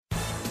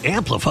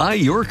Amplify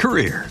your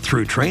career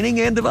through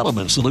training and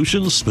development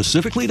solutions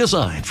specifically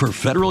designed for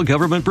federal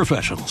government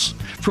professionals.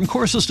 From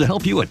courses to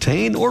help you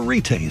attain or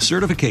retain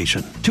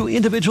certification, to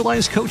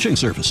individualized coaching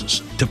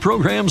services, to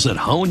programs that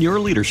hone your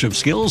leadership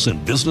skills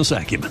and business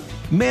acumen,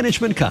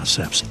 Management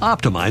Concepts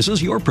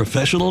optimizes your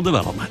professional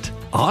development.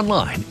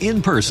 Online,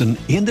 in person,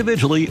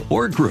 individually,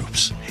 or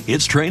groups,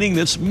 it's training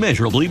that's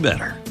measurably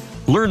better.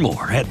 Learn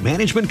more at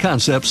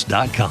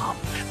managementconcepts.com.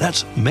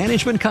 That's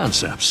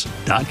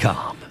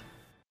managementconcepts.com.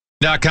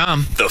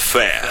 The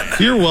Fan.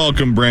 You're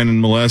welcome,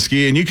 Brandon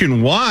Molesky, and you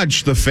can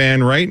watch The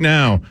Fan right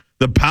now.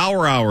 The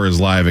Power Hour is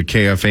live at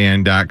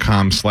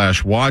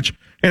kfan.com/watch,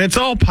 and it's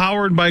all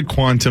powered by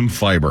Quantum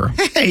Fiber.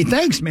 Hey,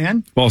 thanks,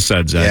 man. Well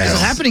said, Zach. Is it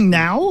happening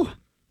now?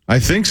 I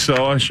think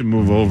so. I should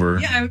move over.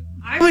 Yeah,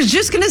 I was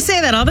just going to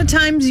say that. All the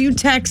times you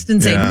text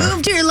and say,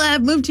 move to your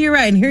left, move to your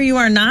right, and here you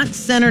are not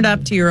centered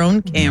up to your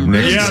own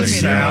camera.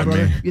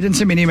 You didn't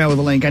send me an email with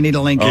a link. I need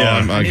a link.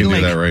 I can do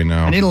that right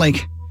now. I need a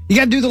link. You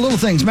got to do the little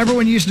things. Remember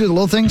when you used to do the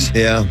little things?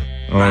 Yeah.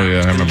 Oh,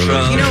 yeah, I remember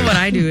that. You know what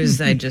I do is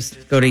I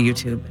just go to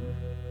YouTube.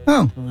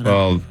 Oh.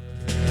 Well,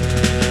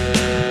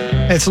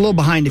 it's a little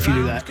behind if you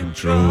do that.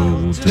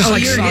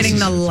 You're getting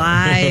the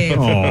live.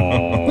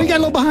 We got a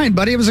little behind,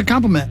 buddy. It was a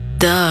compliment.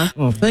 Duh.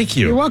 Oh, thank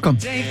you. You're welcome.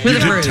 You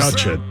did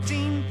touch it.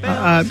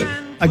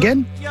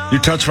 Again? You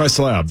touched my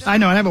slab. I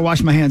know. I haven't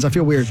washed my hands. I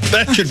feel weird.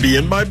 That should be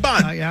in my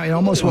butt. Yeah, it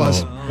almost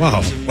was.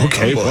 Wow.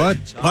 Okay, what?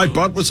 My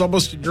butt was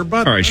almost in your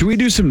butt. All right, should we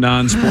do some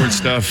non-sports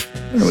stuff?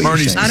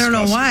 Marnie's I don't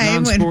know why.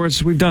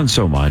 Non-sports, we've done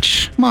so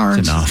much. Marnes.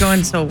 It's enough. It's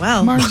going so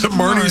well.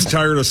 Marnie's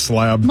tired of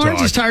slab talk.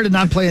 Marnie's tired of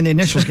not playing the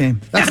initials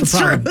game. That's the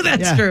problem. true.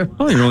 That's true.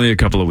 Well, you're only a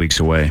couple of weeks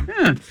away.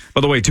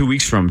 By the way, 2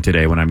 weeks from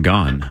today when I'm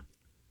gone,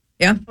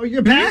 Yeah. Oh,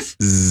 you're going to pass?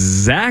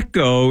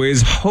 Zacho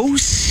is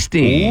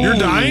hosting. You're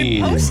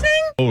dying? Hosting?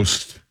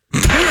 Host.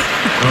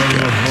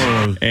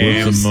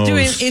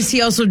 Is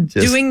he also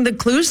doing the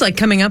clues, like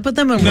coming up with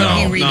them? Or will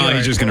he read No, yours?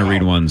 he's just going to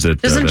read ones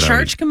that... Doesn't that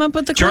Church come up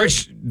with the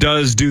clues? Church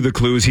does do the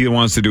clues. He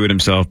wants to do it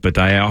himself, but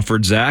I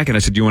offered Zach, and I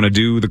said, do you want to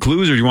do the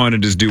clues, or do you want to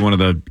just do one of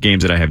the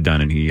games that I have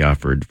done? And he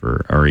opted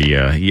for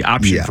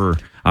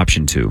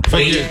option 2.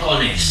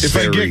 If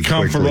I get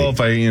comfortable, if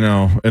I, in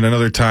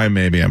another time,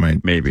 maybe I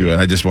might do it.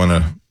 I just want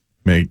to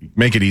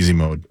make it easy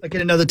mode. Like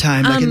at another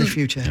time, like in the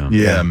future.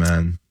 Yeah,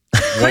 man.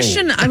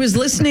 Question, I was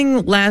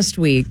listening last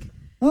week,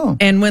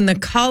 and when the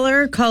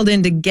caller called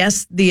in to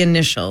guess the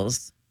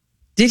initials,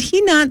 did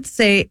he not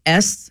say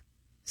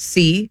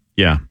SC?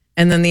 Yeah.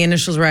 And then the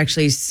initials were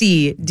actually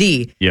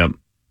CD. Yep.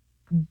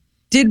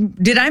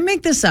 Did I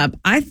make this up?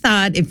 I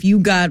thought if you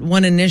got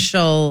one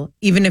initial,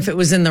 even if it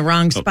was in the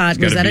wrong spot,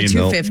 was that a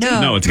 250?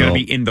 No, it's got to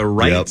be in the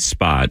right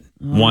spot.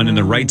 One in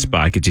the right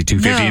spot gets you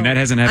 250, and that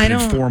hasn't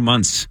happened in 4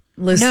 months.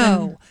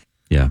 Listen.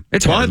 Yeah,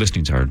 it's hard.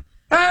 Listening's hard.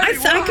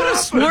 I could have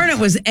sworn it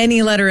was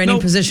any letter, any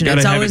position.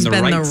 It's always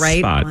been the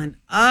right one.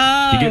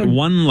 Oh, you get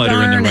one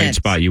letter in the right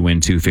spot, you win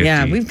 250.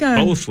 Yeah, we've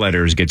got both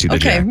letters get you the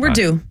jackpot. Okay, we're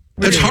due.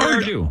 It's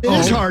hard. It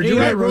is hard. You're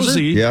right,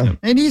 Rosie. Yeah.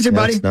 Ain't easy,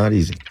 buddy. It's not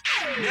easy.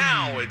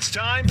 Now it's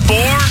time for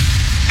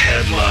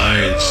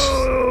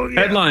headlines.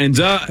 Headlines.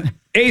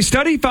 A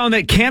study found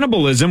that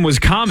cannibalism was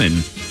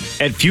common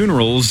at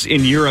funerals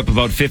in Europe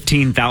about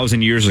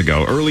 15,000 years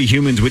ago. Early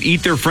humans would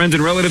eat their friends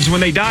and relatives when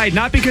they died,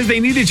 not because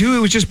they needed to. It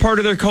was just part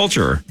of their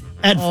culture.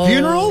 At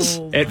funerals?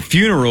 At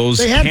funerals,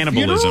 They had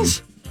cannibalism.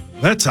 funerals?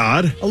 That's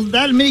odd.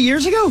 That many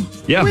years ago?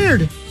 Yeah.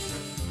 Weird.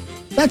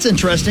 That's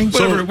interesting.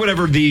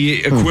 Whatever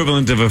the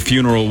equivalent of a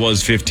funeral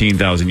was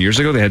 15,000 years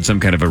ago, they had some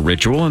kind of a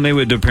ritual, and they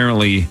would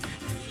apparently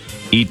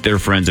eat their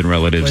friends and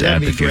relatives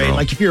at the funeral. Great.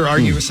 Like if you're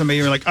arguing with somebody,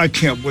 you're like, I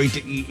can't wait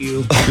to eat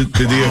you.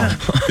 Did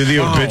the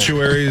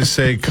obituaries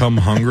say come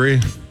hungry?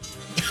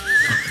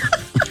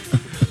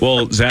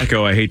 Well,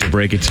 Zacho, I hate to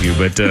break it to you,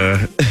 but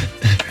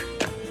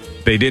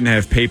they didn't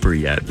have paper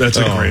yet. That's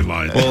a great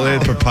line. Well, they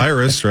had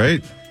papyrus,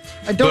 right?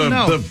 I don't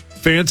know. The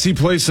fancy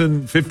place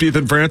in 50th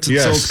and France that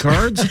sells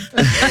cards?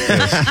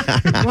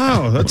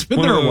 Wow, that's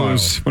been there a while.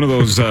 One of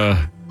those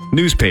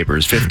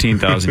newspapers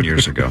 15,000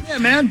 years ago. Yeah,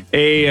 man.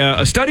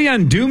 A study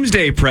on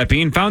doomsday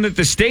prepping found that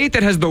the state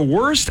that has the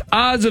worst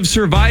odds of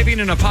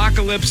surviving an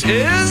apocalypse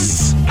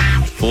is...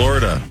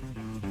 Florida.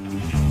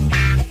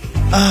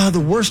 The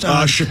worst.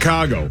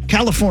 Chicago.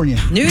 California.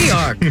 New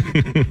York.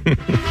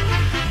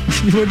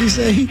 What did he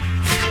say?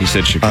 He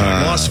said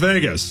Chicago. Las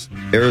Vegas.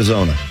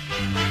 Arizona.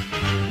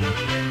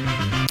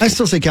 I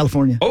still say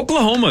California.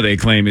 Oklahoma, they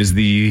claim, is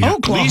the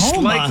least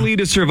likely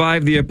to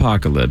survive the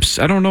apocalypse.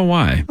 I don't know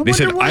why. They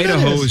said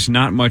Idaho's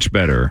not much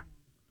better.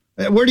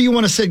 Where do you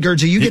want to sit,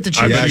 Gerdzie? You get to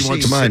choose. I bet he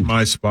wants to sit in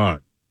my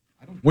spot.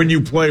 When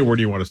you play, where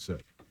do you want to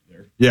sit?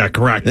 Yeah,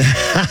 correct.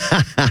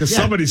 Because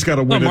somebody's got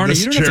to win in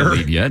this you don't chair. have to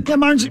leave yet. Yeah,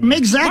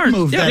 make Zach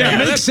move.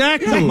 Make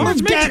Zach move.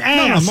 Move that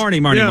ass. No,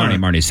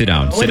 Marnie, sit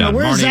down. Sit down.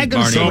 Where's Zach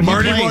going to sit?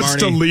 Marnie wants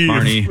to leave.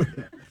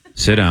 Marnie,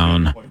 sit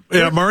down.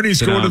 Yeah,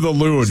 Marnie's going to the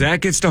loon.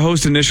 Zach gets to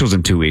host initials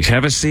in 2 weeks.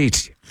 Have a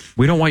seat.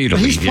 We don't want you to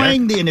leave. He's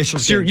playing the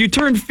initials. You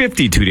turned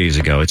 50 2 days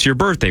ago. It's your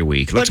birthday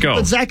week. Let's go.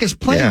 But Zach is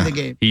playing the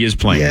game. He is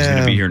playing. He's going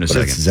to be here in a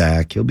second. It's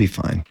Zach. He'll be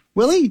fine.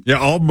 Will he? Yeah,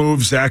 I'll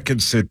move. Zach can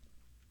sit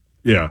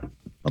Yeah.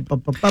 I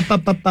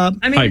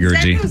mean, Hi,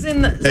 Gurgy.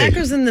 Zach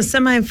was in the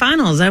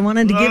semifinals. I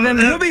wanted to give him.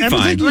 He'll be fine.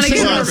 I want to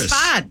give him a nervous.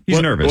 spot.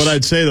 He's nervous. What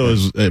I'd say, though,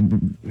 is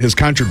his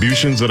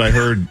contributions that I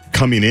heard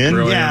coming in.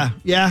 Brilliant.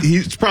 Yeah.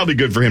 It's probably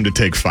good for him to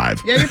take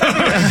 5. Yeah, you're It's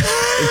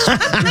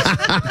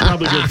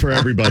probably good for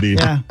everybody.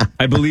 yeah.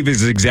 I believe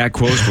his exact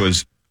quote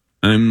was,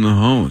 "I'm the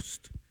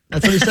host."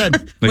 That's what he said.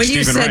 Like When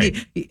you Stephen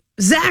said Wright.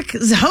 Zach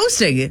is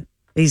hosting,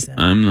 he said,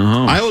 "I'm the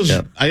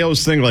host." I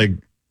always think, like,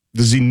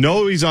 does he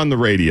know he's on the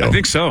radio? I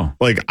think so.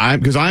 Like,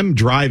 because I'm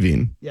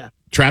driving. Yeah.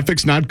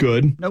 Traffic's not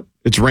good. Nope.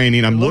 It's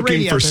raining. I'm little looking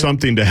rainy for out there.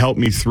 something to help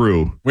me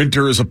through.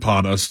 Winter is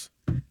upon us.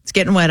 it's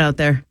getting wet out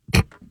there.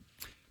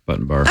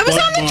 Button bar. I was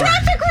on the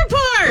traffic report.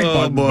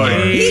 Oh,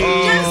 boy. He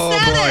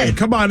just said it.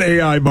 Come on,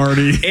 AI,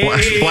 Marty.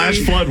 Flash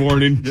flood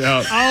warning. Yeah.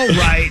 All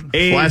right.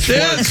 Flash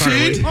flood.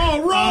 Carly. Oh,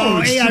 Oh,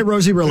 Rose. AI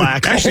Rosie,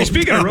 relax. Actually,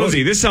 speaking of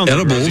Rosie, this sounds like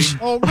Edibles. Rosie.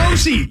 Oh,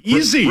 Rosie.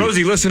 Easy.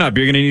 Rosie, listen up.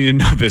 You're going to need to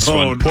know this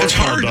one. Poor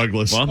Carl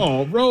Douglas. Well,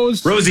 Oh,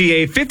 Rose. Rosie,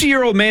 a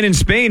 50-year-old man in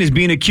Spain is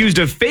being accused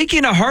of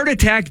faking a heart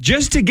attack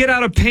just to get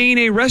out of paying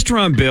a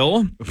restaurant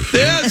bill.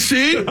 Yeah,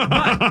 see?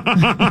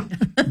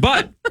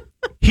 But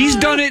he's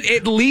done it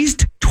at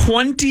least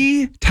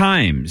 20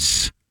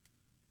 times.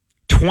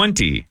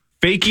 20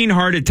 faking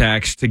heart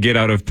attacks to get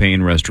out of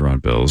paying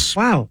restaurant bills.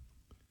 Wow.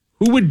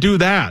 Who would do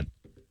that?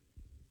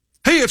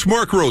 Hey, it's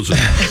Mark Rosen.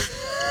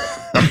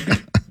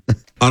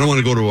 I don't want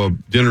to go to a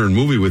dinner and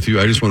movie with you.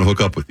 I just want to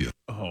hook up with you.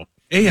 Oh,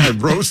 AI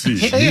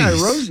Rosie. AI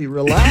Rosie,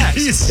 relax.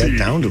 Easy.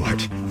 Down to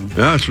it.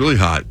 Yeah, it's really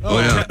hot. Oh,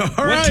 yeah. All What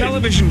right.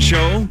 television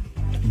show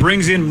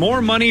brings in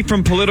more money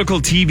from political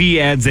TV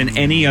ads than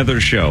any other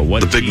show?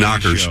 What The Big TV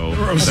Knockers. show?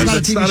 Rose, That's not a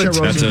that's TV not a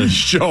show, Rosie. TV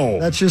show.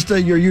 That's just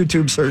your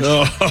YouTube search.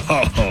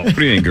 What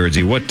do you think,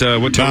 Gerdzie? What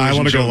television I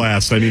want to go show?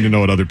 last. I need to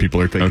know what other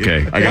people are thinking.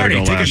 Okay. I gotta Marty,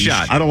 go take a last.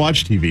 shot. I don't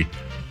watch TV.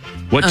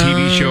 What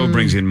TV show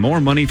brings in more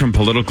money from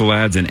political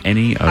ads than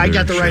any other I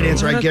got the right show?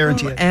 answer. I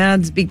guarantee it.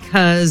 Ads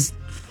because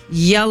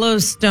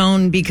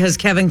Yellowstone, because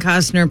Kevin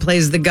Costner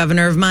plays the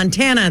governor of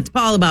Montana. It's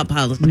all about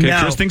politics. Okay,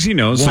 No. Chris thinks he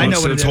knows. Well, So I know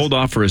let's, what it let's is. hold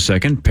off for a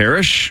second.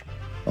 Parrish?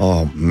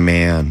 Oh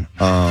man.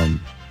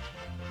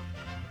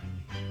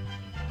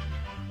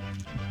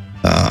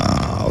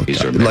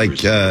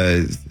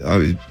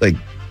 Like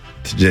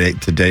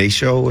Today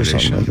Show or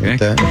something Okay. like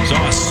that.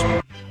 Sauce.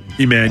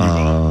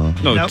 Emmanuel.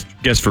 No, Nope.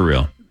 guess for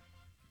real.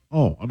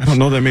 Oh, I don't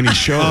know that many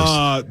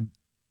shows.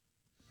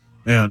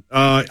 Man,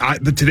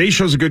 the Today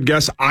Show's a good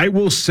guess. I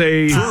will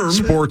say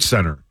Sports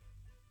Center.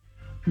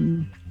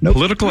 Nope.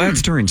 Political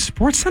ads during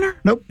Sports Center?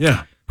 Nope.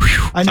 Yeah.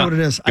 I know what it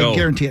is. Go. I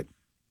guarantee it.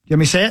 You want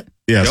me to say it?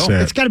 Yes. Go.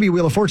 It's got to be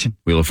Wheel of Fortune.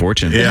 Wheel of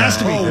Fortune. Yeah. It has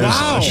to be. Oh, It's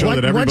wow. a show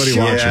What- that what everybody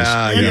show? watches.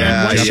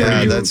 And what show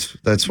do you-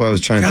 That's what I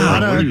was trying to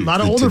God, think. a lot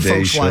of The older Today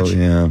folks Show, watch.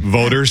 Yeah.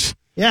 Voters.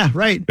 Yeah,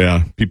 right.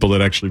 Yeah. People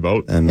that actually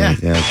vote. And Yeah.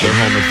 yeah. They're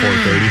home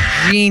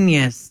at 4:30.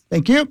 Genius.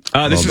 Thank you. This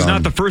Well is done.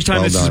 not the first time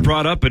Well this is done.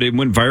 brought up, but it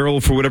went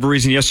viral for whatever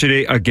reason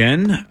yesterday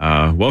again.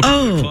 Welcome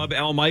to the club,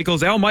 Al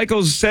Michaels. Al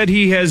Michaels said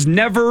he has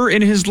never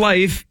in his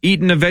life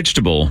eaten a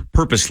vegetable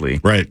purposely.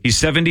 Right. He's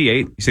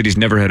 78. He said he's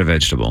never had a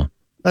vegetable.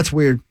 That's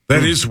weird.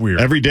 That is weird.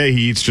 Every day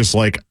he eats just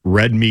like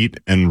red meat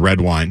and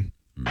red wine.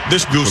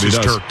 This goose is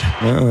turked.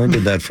 Oh, I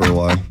did that for a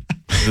while.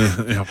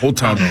 Yeah, whole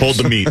town knows. Hold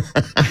the meat.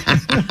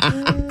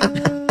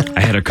 I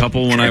had a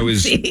couple when I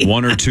was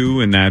 1 or 2,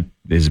 and that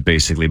has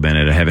basically been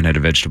it. I haven't had a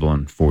vegetable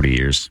in 40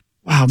 years.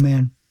 Wow,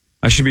 man.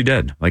 I should be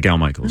dead, like Al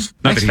Michaels.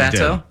 Not that he's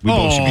dead. We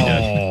both should be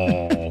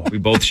dead. We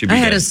both should be I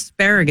had dead.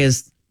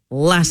 asparagus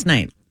last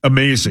night.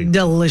 Amazing.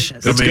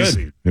 Delicious.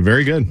 Amazing. They're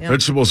very good.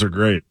 Vegetables are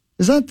great.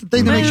 Is that the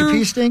thing that makes your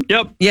pee stink?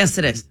 Yep. Yes,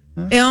 it is.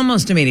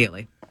 Almost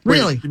immediately.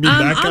 Really? You mean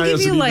that guy I'll give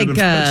hasn't you eaten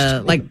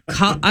a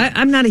vegetable?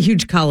 I'm not a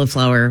huge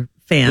cauliflower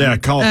fan. Yeah,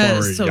 cauliflower,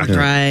 It's so yuck.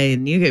 dry,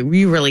 and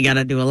you really got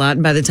to do a lot.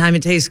 And by the time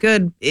it tastes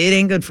good, it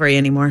ain't good for you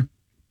anymore.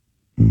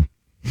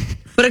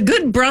 But a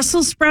good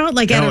Brussels sprout,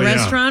 like at Oh, a yeah.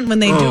 restaurant when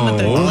they do them with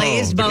the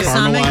glazed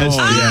balsamic. Caramelized.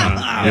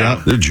 Ah!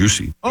 Yeah. They're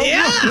juicy.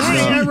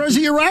 Yeah,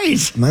 Rosie, you're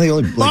right. Am I the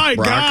only My like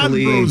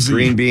broccoli, God, Rosie.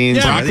 green beans?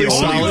 Yeah, Am I the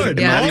broccoli's only solid.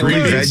 Yeah. am I the Green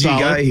only beans veggie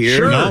solid. guy here?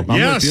 Sure. No, I'm with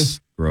yes. you.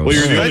 Gross. Well,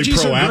 you're the only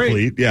Veggies pro are great.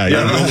 athlete. Yeah,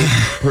 you're the only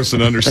person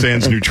that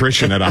understands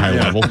nutrition at a high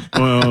level.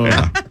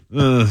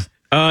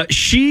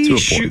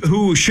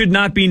 Who should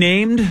not be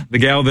named, the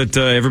gal that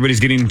everybody's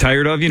getting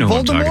tired of. You know who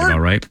I'm talking Voldemort? about,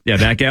 right? Yeah,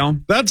 that gal.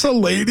 That's a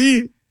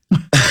lady.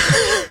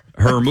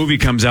 Her movie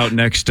comes out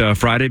next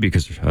Friday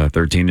because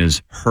 13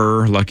 is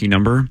her lucky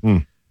number.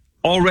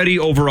 Already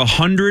over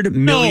 $100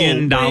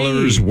 million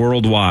way.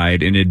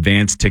 worldwide in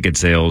advance ticket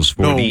sales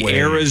for No the way.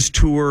 Eras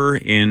tour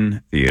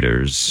in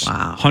theaters.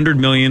 Wow. $100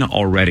 million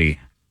already.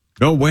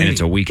 No way. And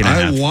it's a week and a I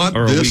half. want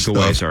or a this week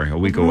away, stuff. sorry. A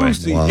week away.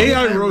 Rosie. Wow.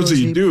 AI Rosie,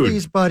 Rosie, dude.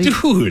 please, buddy.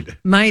 Dude.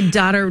 My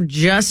daughter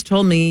just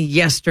told me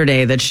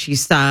yesterday that she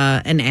saw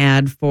an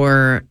ad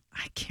for,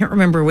 I can't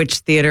remember which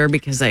theater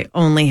because I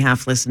only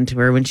half listened to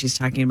her when she's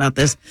talking about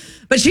this.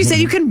 But she said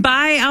you can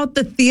buy out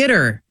the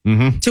theater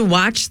to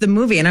watch the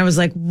movie. And I was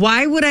like,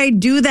 why would I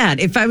do that?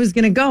 If I was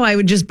going to go, I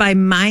would just buy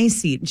my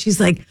seat. And she's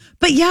like,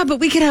 but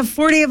we could have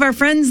 40 of our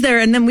friends there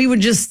and then we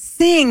would just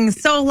sing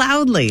so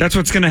loudly. That's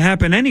what's going to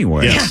happen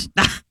anyway. Yes.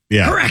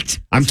 Yeah. Correct.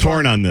 I'm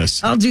torn on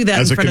this. I'll do that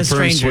as in a front of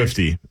confirmed strangers.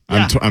 Swiftie.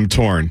 Yeah. I'm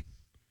torn.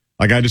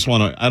 Like, I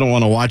don't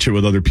want to watch it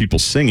with other people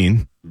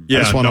singing. I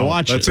just want to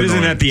watch it. But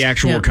isn't that the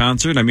actual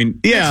concert? I mean,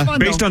 Yeah.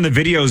 based on the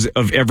videos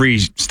of every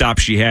stop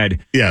she had,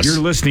 Yes. you're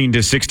listening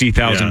to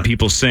 60,000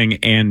 people sing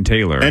Ann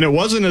Taylor. And it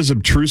wasn't as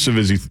obtrusive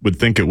as you would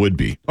think it would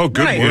be. Oh,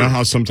 good You know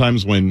how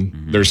sometimes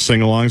when there's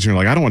sing-alongs, you're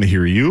like, I don't want to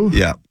hear you.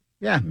 Yeah.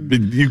 Yeah.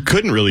 You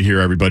couldn't really hear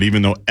everybody,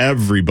 even though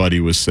everybody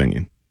was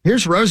singing.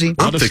 Here's Rosie.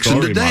 I'm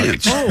fixing to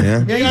dance. Oh,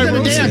 Yeah. Yeah, you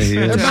gotta dance.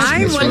 Yeah, That's I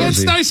Miss wonder- that's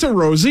Rosie. nice of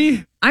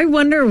Rosie. I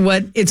wonder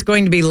what it's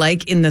going to be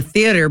like in the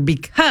theater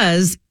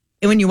because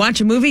when you watch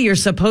a movie, you're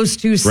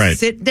supposed to Right.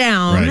 sit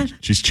down Right.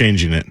 She's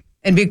changing it.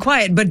 and be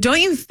quiet. But don't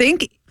you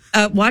think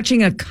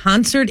watching a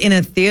concert in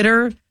a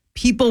theater,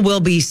 people will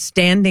be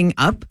standing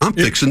up? I'm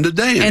fixing to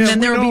dance. And then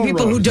there will be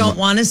people who don't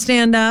want to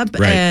stand up.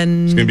 Right.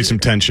 And There's going to be some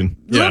tension.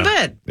 a little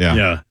bit.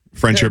 Yeah.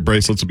 Friendship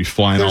bracelets will be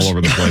flying all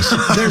over the place.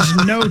 There's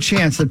no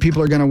chance that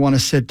people are going to want to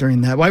sit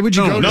during that. Why would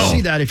you go to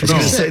see that if you're going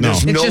to sit?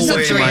 There's It's no just a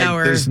way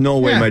 3-hour there's no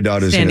way my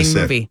daughter's going to standing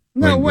sit. movie.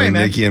 No way, when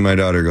man. Nikki and my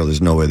daughter go,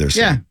 there's no way they're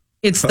sitting. Yeah.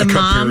 It's the Like a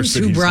moms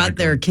who parasitic brought cycle.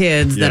 their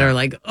kids that Yeah. are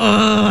like,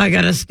 oh, I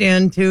got to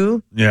stand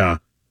too. Yeah.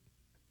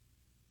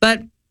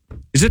 But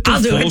Is it the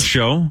I'll do full it.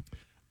 show?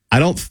 I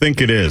don't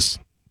think it is.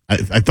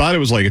 I thought it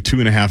was like a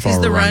 2.5 is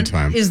hour the run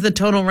time. is the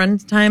total run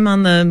time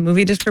on the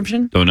movie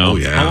description? Don't know. Oh,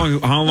 yeah.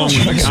 How long was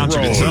the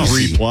concert itself?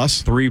 3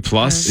 plus. 3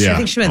 plus? Yeah. I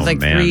think she went Oh, like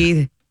man.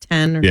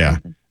 3:10 or Yeah.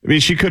 something. I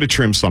mean, she could have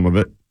trimmed some of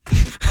it.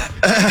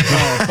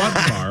 Oh, fun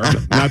car.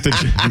 Not that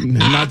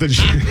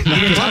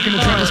Talking to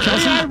Travis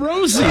Kelce. Hi,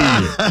 Rosie.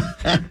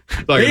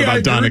 talking Hey, about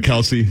I Donna heard-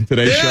 Kelsey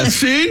today's Yeah, show.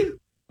 see?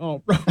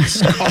 Oh,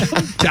 Rose,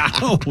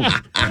 calm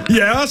down.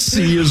 Yeah,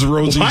 C is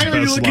Rosie's Why are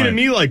you best looking line. at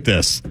me like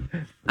this?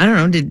 I don't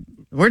know. Did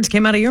words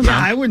came out of your Yeah,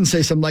 mouth? I wouldn't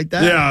say something like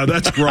that. Yeah,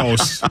 that's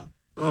gross.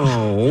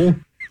 Oh.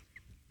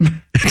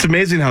 It's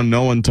amazing how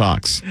no one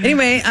talks.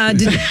 Anyway,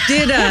 did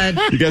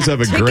You guys have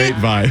a great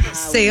vibe.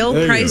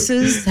 sale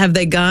prices have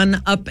they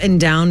gone up and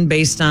down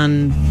based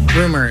on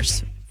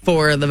rumors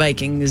for the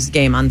Vikings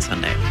game on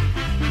Sunday?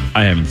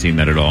 I haven't seen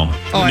that at all.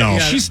 Oh, No. yeah.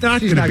 She's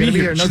not going to be gonna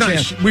here. No She's not-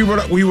 chance.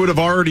 we would have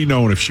already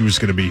known if she was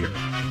going to be here.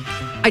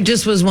 I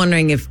just was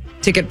wondering if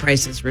ticket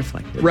prices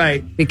reflected.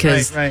 Right.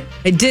 Because Right.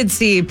 I did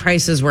see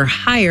prices were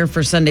higher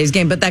for Sunday's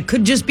game, but that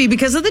could just be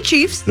because of the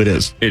Chiefs. It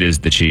is. It is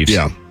the Chiefs.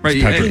 Yeah. Right.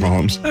 It's Patrick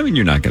Mahomes. I mean,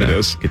 you're not going It to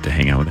is. get to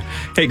hang out with it.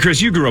 Hey,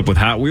 Chris, you grew up with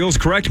Hot Wheels,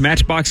 correct?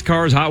 Matchbox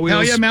cars, Hot Wheels.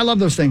 Hell yeah, man. I love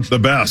those things. The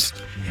best.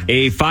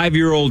 A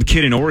 5-year-old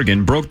kid in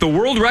Oregon broke the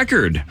world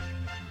record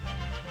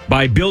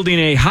by building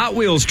a Hot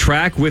Wheels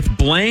track with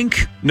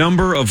blank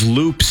number of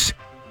loops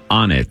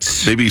on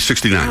it. Maybe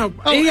 69.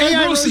 Oh,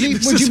 hey, Rosie,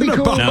 this would you be isn't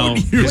cool? about Now,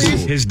 you.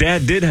 his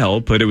dad did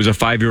help, but it was a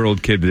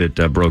 5-year-old kid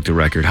that broke the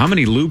record. How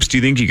many loops do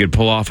you think you could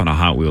pull off on a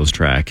Hot Wheels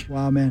track?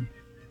 Wow, man.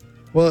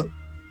 Well,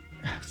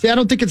 see, I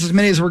don't think it's as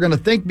many as we're going to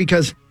think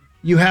because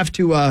you have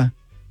to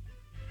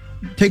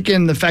take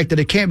in the fact that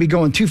it can't be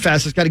going too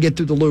fast. It's got to get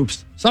through the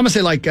loops. So I'm going to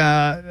say like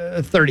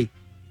 30.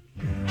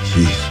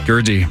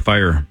 Guernsey,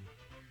 fire.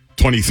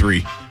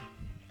 23.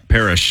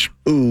 Parrish.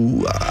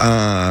 Ooh,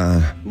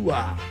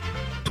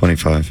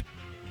 25.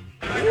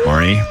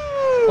 Marnie.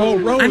 Oh,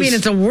 Rose. I mean,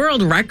 it's a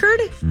world record?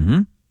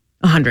 Mm-hmm.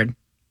 100.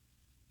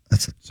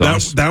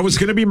 Sauce. that was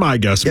going to be my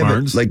guess, Yeah, but,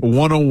 Marnes. like-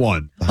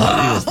 101. The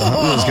Hot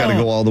Wheels got to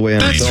go all the way on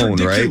That's its own,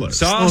 ridiculous.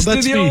 Sauce to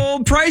that's the me.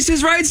 old Price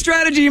is Right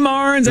strategy,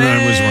 Marnes.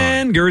 I was wrong.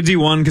 And Guernsey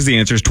won because the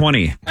answer is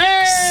 20.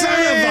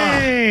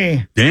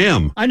 Hey!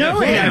 Damn. I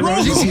know. Yeah,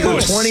 Rosie. It's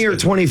either 20 or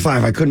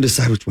 25. I couldn't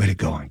decide which way to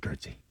go on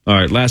Gertie. All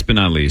right, last but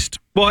not least.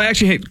 Well,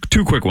 actually, hey,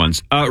 two quick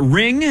ones.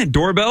 Ring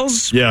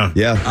doorbells. Yeah.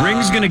 Yeah.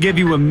 Ring's going to give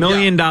you $1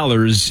 million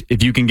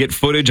if you can get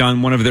footage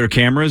on one of their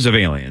cameras of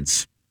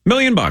aliens. $1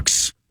 million.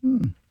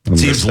 I'm going to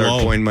Seems start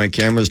low. pointing my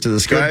cameras to the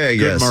sky, I Good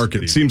guess.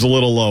 marketing. It seems a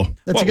little low.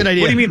 That's a good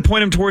idea. What do you mean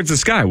point them towards the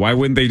sky? Why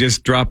wouldn't they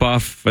just drop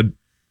off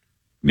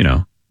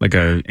like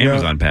a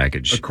Amazon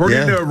package?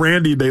 According to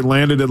Randy, they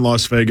landed in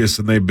Las Vegas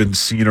and they've been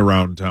seen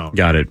around town.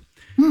 Got it.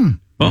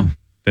 Well,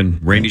 then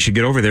Randy should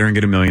get over there and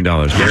get $1 million.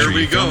 There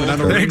we go.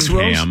 Thanks,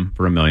 Rose. Cam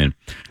for $1 million.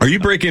 Are you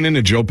breaking in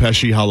a Joe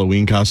Pesci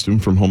Halloween costume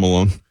from Home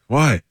Alone?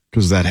 Why?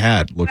 Because that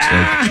hat looks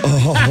like.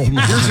 Oh,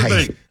 my. Here's the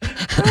thing.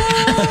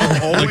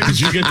 Like, did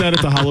you get that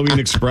at the Halloween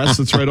Express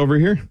that's right over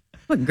here?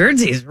 What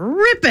Guernsey's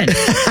ripping.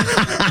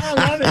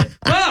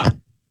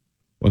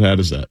 What hat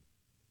is that?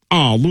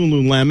 Oh,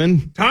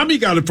 Lululemon. Tommy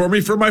got it for me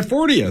for my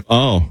 40th.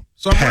 Oh.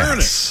 So I'm wearing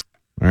it.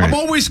 All right. I'm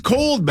always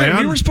cold, man.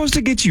 We were supposed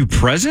to get you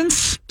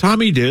presents?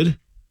 Tommy did.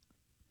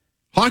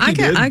 Hawkey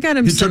did. I got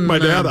him He took some, my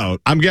dad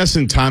out. I'm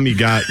guessing Tommy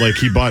got, like,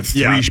 he bought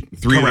three Yeah, of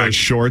those correct.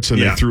 shorts and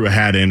Yeah. they threw a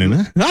hat in. And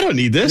I don't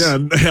need this.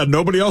 Yeah,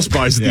 nobody else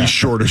buys Yeah. these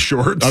shorter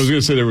shorts. I was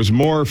going to say there was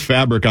more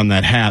fabric on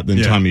that hat than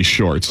Yeah. Tommy's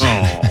shorts.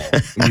 Oh.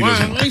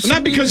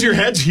 Not because your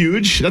head's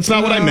huge. That's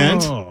not what I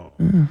meant.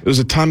 It was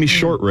a Tommy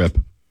short rip.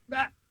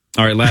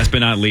 All right, last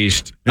but not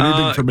least.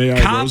 Anything from AI,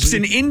 Cops Rosie?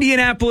 in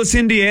Indianapolis,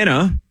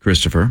 Indiana,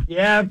 Christopher,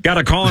 Yeah. got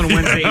a call on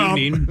Wednesday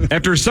evening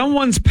after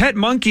someone's pet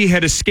monkey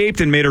had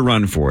escaped and made a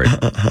run for it.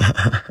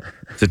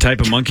 It's a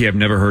type of monkey I've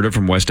never heard of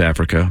from West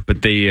Africa,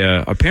 but they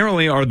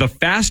apparently are the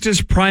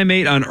fastest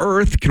primate on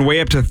Earth, can weigh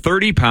up to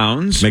 30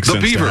 pounds. Makes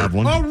sense beaver. to have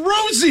one. Oh,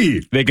 Rosie!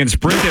 They can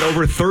sprint at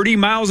over 30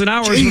 miles an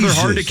hour, so they're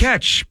hard to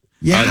catch.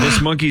 Yeah.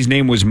 This monkey's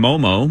name was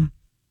Momo.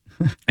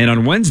 And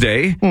on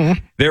Wednesday,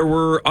 there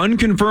were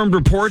unconfirmed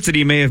reports that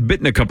he may have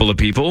bitten a couple of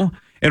people.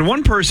 And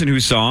one person who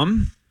saw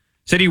him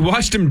said he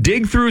watched him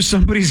dig through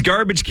somebody's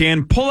garbage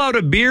can, pull out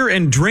a beer,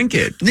 and drink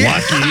it. Lucky.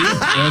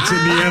 That's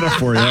Indiana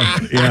for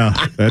you.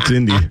 Yeah, that's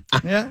Indy.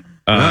 Yeah.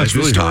 It's The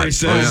really story hot.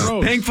 says,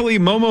 Oh, yeah. thankfully,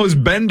 Momo's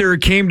bender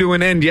came to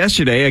an end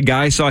yesterday. A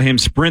guy saw him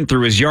sprint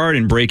through his yard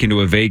and break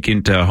into a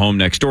vacant home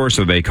next door,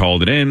 so they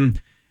called it in,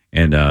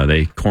 and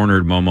they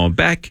cornered Momo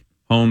back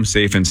home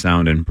safe and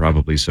sound and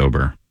probably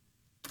sober.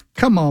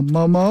 Come on,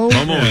 Momo.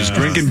 Momo is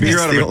drinking beer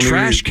out of a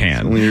trash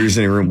can. The only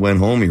reason he went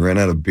home, he ran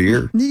out of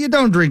beer. You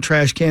don't drink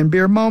trash can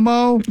beer,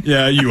 Momo.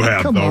 Yeah, you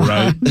have, Come though, on.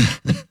 right?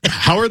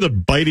 How are the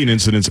biting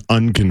incidents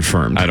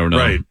unconfirmed? I don't know.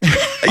 Right.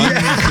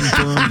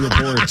 Unconfirmed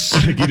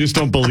reports. You just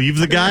don't believe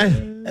the guy?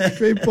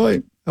 Great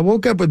point. I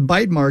woke up with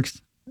bite marks.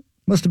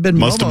 Must have been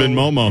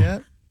Momo. Yeah.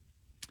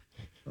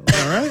 All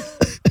right.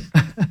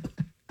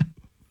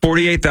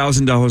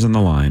 $48,000 on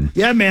the line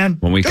Yeah, man.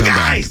 when we come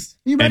back.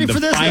 You ready And for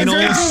the this? final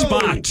Let's go.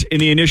 spot in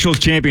the initials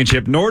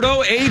championship.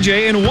 Nordo,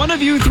 AJ, and one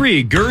of you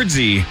three,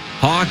 Gerdsey,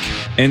 Hawk,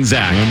 and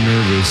Zach. I'm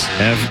nervous.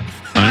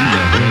 I'm the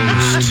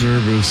host. I'm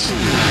nervous. You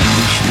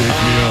should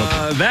wake me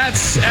up.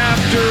 That's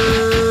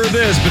after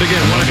this, but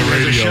again, want to give us a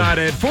radio. shot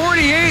at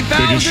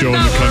 $48,000. Biggest show in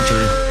the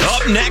country.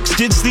 Up next,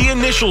 it's the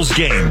Initials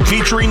game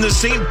featuring the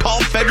St.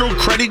 Paul Federal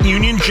Credit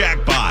Union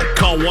jackpot.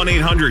 Call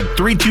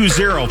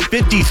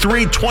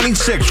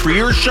 1-800-320-5326 for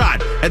your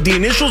shot at the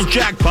Initials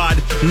jackpot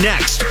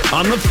next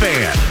on The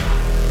Fan.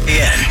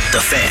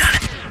 The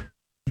Fan.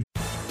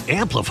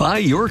 Amplify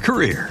your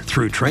career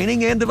through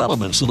training and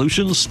development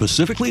solutions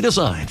specifically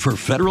designed for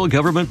federal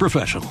government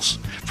professionals.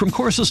 From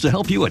courses to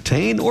help you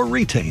attain or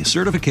retain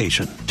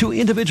certification, to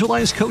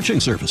individualized coaching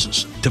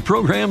services, to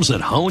programs that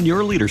hone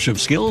your leadership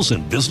skills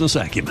and business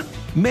acumen,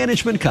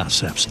 Management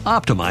Concepts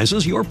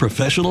optimizes your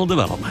professional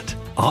development.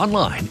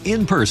 Online,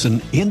 in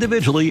person,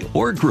 individually,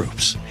 or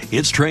groups,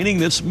 it's training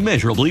that's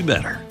measurably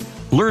better.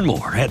 Learn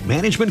more at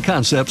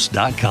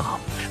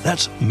managementconcepts.com.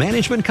 That's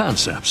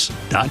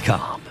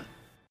managementconcepts.com.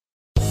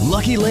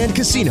 Lucky Land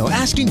Casino,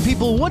 asking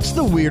people, what's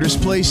the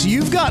weirdest place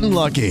you've gotten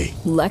lucky?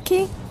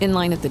 Lucky? In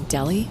line at the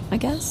deli, I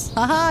guess?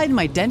 Aha, in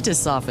my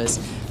dentist's office.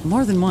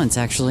 More than once,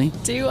 actually.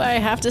 Do I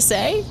have to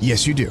say?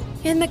 Yes, you do.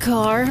 In the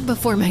car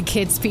before my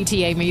kids'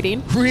 PTA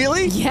meeting.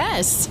 Really?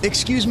 Yes.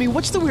 Excuse me,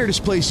 what's the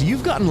weirdest place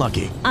you've gotten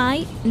lucky?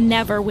 I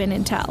never win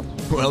and tell.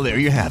 Well, there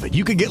you have it.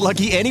 You can get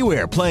lucky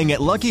anywhere, playing at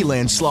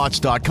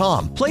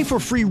LuckyLandSlots.com. Play for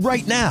free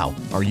right now.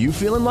 Are you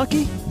feeling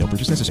lucky? No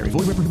purchase necessary. Void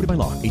where prohibited by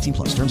law. 18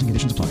 plus. Terms and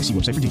conditions apply. See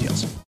website for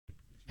details.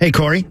 Hey,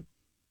 Corey.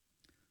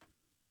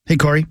 Hey,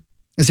 Corey.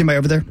 Is anybody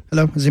over there?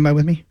 Hello? Is anybody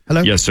with me?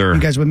 Hello? Yes, sir.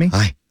 You guys with me?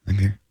 Hi, I'm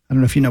here. I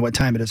don't know if you know what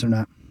time it is or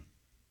not.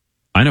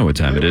 I know what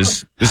time it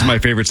is. This is my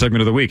favorite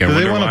segment of the week. I Do they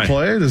wonder want why. to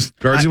play? Does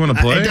Guardsy want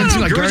to play? It doesn't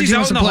seem like Guernsey's Guernsey out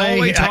wants in to the play.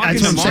 hallway talking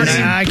That's what I'm to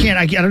saying. Marty. I can't.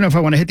 I don't know if I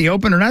want to hit the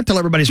open or not till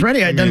everybody's ready.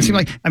 It doesn't seem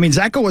like. I mean,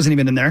 Zacho wasn't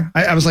even in there.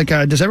 I was like,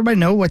 does everybody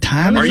know what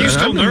time? Are it you is?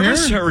 still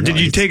nervous, or did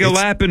you take a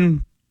lap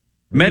and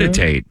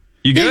meditate?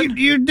 You Yeah, good?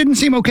 you didn't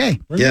seem okay.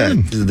 Yeah,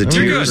 the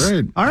tears.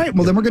 good. All right.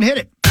 Well, then we're gonna hit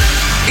it.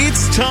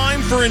 It's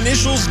time for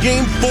Initials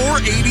Game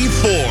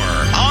 484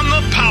 on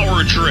the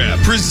Power Trip,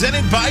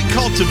 presented by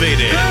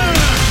Cultivated.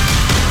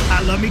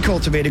 I love me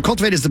Cultivated.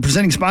 Cultivated is the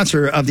presenting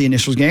sponsor of the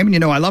Initials game, and you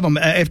know I love them.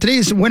 If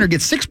today's winner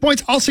gets 6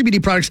 points, all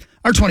CBD products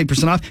are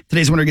 20% off.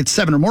 Today's winner gets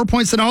 7 or more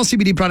points, then all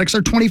CBD products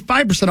are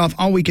 25% off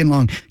all weekend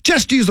long.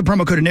 Just use the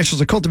promo code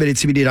Initials at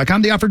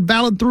cultivatedcbd.com. The offer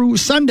valid through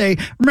Sunday.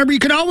 Remember, you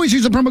can always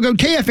use the promo code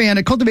KFAN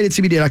at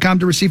cultivatedcbd.com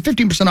to receive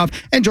 15% off.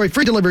 Enjoy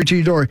free delivery to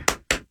your door.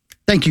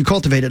 Thank you,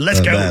 Cultivated. Let's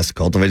go. Best.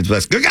 Cultivated's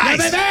best. Good guys.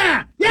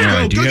 Yeah, All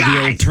right, do you have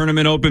the old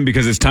tournament open?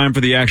 Because it's time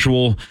for the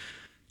actual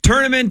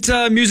tournament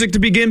music to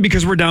begin,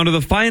 because we're down to the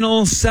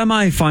final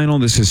semifinal.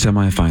 This is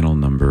semifinal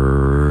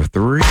number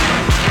 3.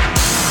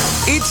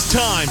 It's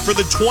time for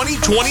the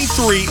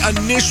 2023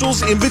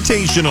 Initials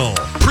Invitational,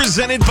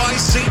 presented by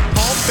St.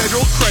 Paul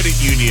Federal Credit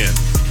Union.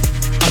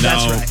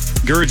 Now, right.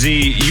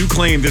 Gerdsey, you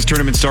claimed this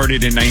tournament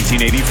started in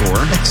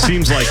 1984.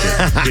 Seems like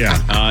it.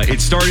 Yeah. It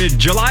started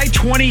July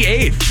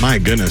 28th. My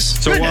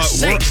goodness. So, we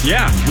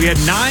had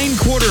 9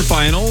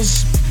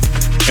 quarterfinals,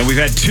 and we've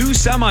had 2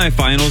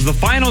 semifinals. The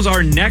finals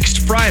are next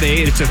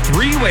Friday. It's a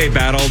 3-way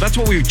battle. That's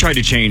what we've tried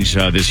to change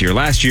this year.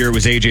 Last year it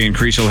was AJ and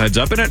Creasel heads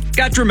up, and it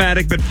got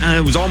dramatic, but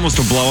it was almost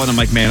a blowout. I'm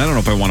like, man, I don't know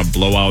if I want to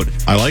blow out.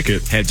 I like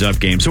it. Heads up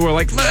game. So we're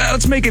like,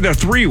 let's make it a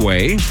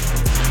 3-way.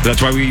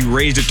 That's why we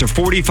raised it to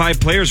 45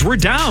 players. We're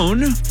down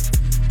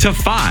to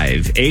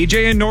 5.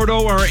 AJ and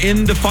Nordo are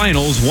in the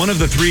finals. One of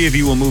the 3 of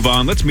you will move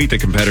on. Let's meet the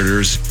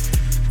competitors.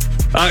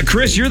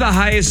 Chris, you're the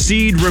highest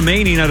seed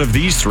remaining out of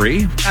these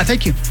 3.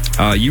 Thank you.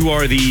 You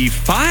are the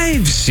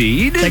 5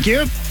 seed. Thank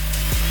you.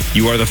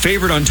 You are the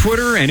favorite on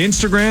Twitter and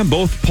Instagram.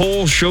 Both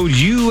polls showed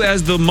you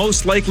as the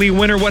most likely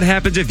winner. What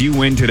happens if you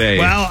win today?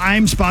 Well,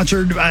 I'm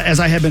sponsored, as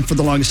I have been for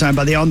the longest time,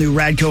 by the all-new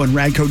Radco and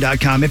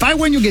Radco.com. If I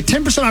win, you'll get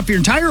 10% off your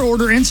entire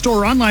order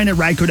in-store or online at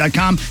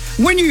Radco.com.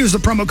 When you use the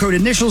promo code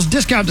initials,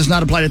 discount does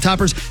not apply to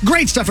toppers.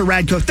 Great stuff at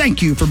Radco.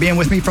 Thank you for being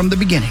with me from the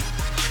beginning.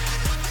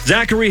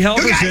 Zachary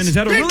Halverson has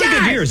had a really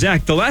good year.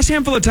 Zach, the last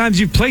handful of times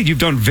you've played, you've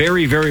done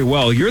very, very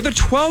well. You're the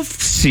 12th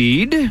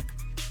seed.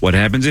 What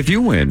happens if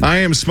you win? I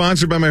am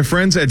sponsored by my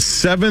friends at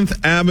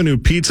 7th Avenue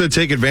Pizza.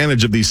 Take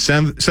advantage of the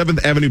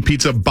 7th Avenue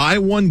Pizza buy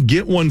one,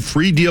 get one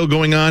free deal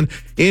going on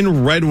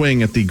in Red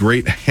Wing at the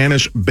Great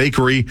Hanish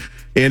Bakery.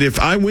 And if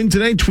I win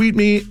today, tweet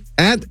me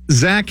at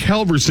Zach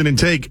Halverson and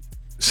take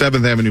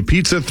 7th Avenue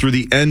Pizza through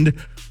the end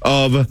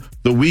of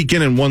the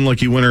weekend. And one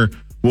lucky winner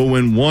will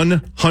win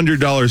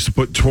 $100 to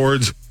put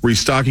towards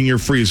restocking your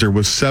freezer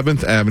with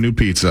 7th Avenue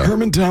Pizza.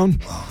 Hermantown.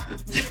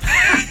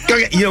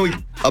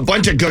 A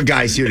bunch of good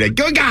guys here today.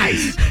 Good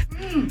guys.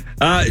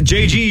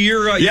 JG,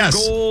 your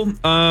goal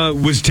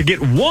was to get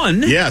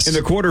one in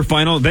the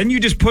quarterfinal. Then you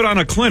just put on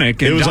a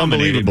clinic. And it was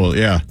dominated. unbelievable,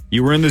 yeah.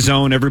 You were in the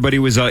zone. Everybody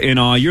was in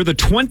awe. You're the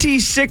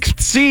 26th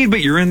seed,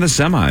 but you're in the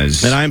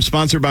semis. And I am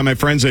sponsored by my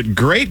friends at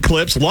Great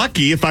Clips.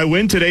 Lucky, if I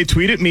win today,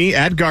 tweet at me,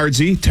 at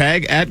Guardsy,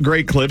 tag at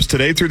Great Clips.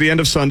 Today through the end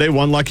of Sunday,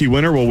 one lucky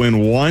winner will win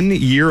 1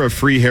 year of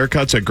free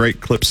haircuts at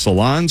Great Clips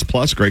salons.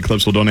 Plus, Great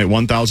Clips will donate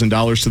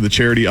 $1,000 to the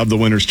charity of the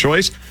winner's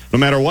choice. No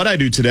matter what I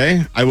do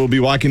today, I will be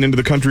walking into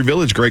the Country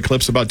Village Great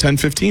Clips about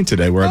 10:15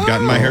 today, where I've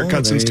gotten my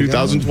haircut since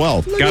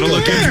 2012. Got to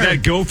look into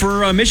that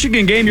Gopher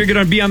Michigan game. You're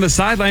going to be on the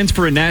sidelines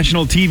for a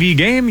national TV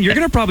game. You're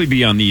going to probably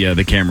be on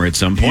the camera at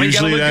some point.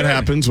 Usually that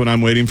happens when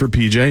I'm waiting for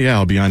PJ. Yeah,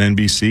 I'll be on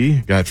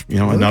NBC. Got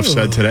enough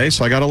said today,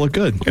 so I got to look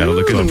good. Got to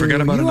look good. Don't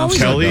forget about enough.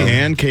 Kelly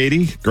and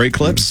Katie, Great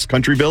Clips,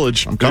 Country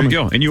Village. I'm coming.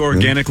 There you go. And you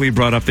organically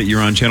brought up that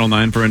you're on Channel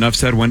 9 for Enough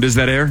Said. When does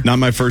that air? Not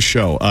my first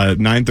show.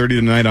 9:30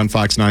 tonight on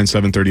Fox 9,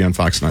 7:30 on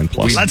Fox 9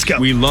 Plus. Let's go.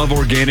 We love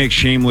organic,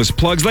 shameless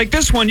plugs like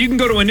this one. You can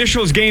go to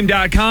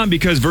initialsgame.com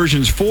because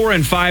versions 4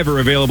 and 5 are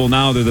available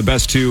now. They're the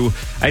best two.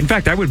 In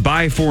fact, I would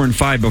buy 4 and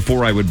 5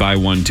 before I would buy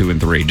 1, 2,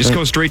 and 3. Just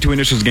go straight to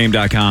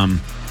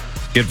initialsgame.com.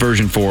 Get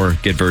version 4,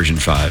 get version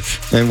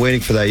 5. And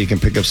waiting for that, you can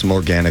pick up some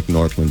organic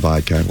Northland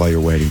vodka while you're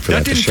waiting for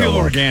that to show up. That didn't feel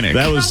organic.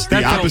 That was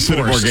the opposite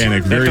of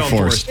organic. Very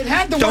forced. It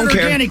had the word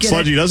organic in it.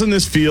 Sludgy, doesn't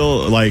this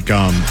feel like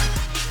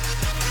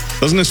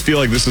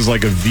this is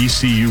like a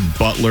VCU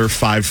Butler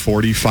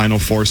 540 Final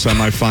Four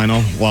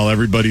semifinal while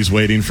everybody's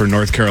waiting for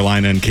North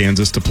Carolina and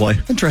Kansas to play?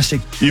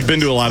 Interesting. You've been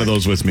to a lot of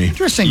those with me.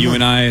 Interesting. You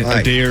and I,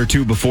 a day or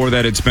two before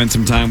that, had spent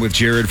some time with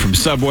Jared from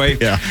Subway.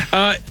 Yeah.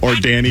 Or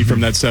Danny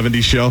from that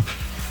 70s show.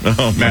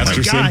 Oh,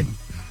 Masterson. God.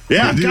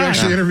 Yeah. Did you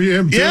actually interview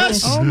him, too?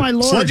 Yes. Oh, my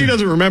Lord. Sludgy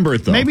doesn't remember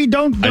it, though. Maybe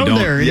don't go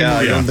there. Yeah,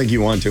 I don't think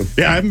you want to.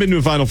 Yeah, I haven't been to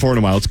a Final Four in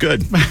a while. It's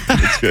good.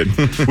 It's good.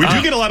 We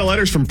do get a lot of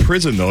letters from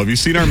prison, though. Have you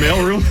seen our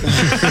mailroom?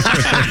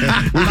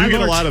 We do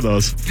get a lot of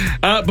those.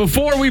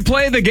 Before we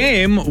play the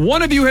game,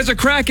 one of you has a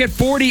crack at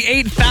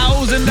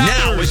 $48,000.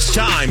 Now it's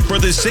time for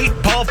the St.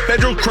 Paul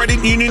Federal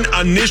Credit Union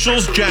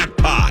Initials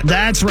Jackpot.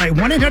 That's right.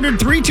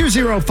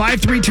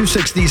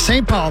 1-800-320-5326. The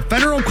St. Paul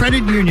Federal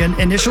Credit Union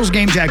Initials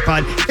Game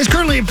Jackpot is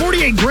currently at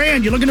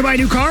 $48,000. You looking to buy a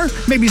new car?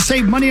 Maybe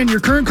save money on your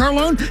current car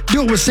loan?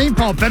 Do it with St.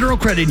 Paul Federal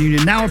Credit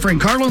Union, now offering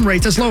car loan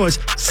rates as low as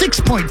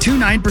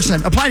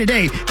 6.29%. Apply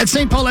today at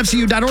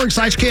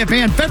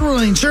stpaulfcu.org/KFAN.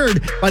 Federally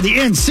insured by the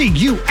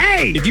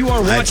NCUA. If you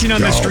are watching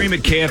on the stream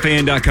at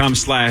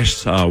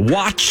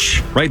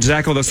KFAN.com/watch, right,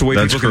 Zacho? That's the way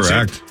That's people correct.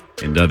 can see it.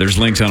 And there's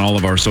links on all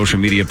of our social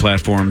media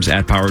platforms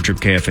at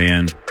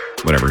PowerTripKFAN,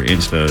 whatever,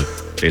 Insta,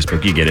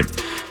 Facebook, you get it.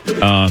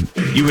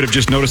 You would have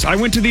just noticed I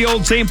went to the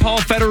old St. Paul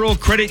Federal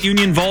Credit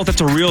Union vault. That's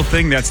a real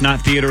thing. That's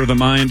not theater of the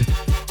mind.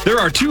 There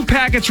are 2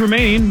 packets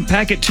remaining,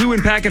 packet 2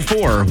 and packet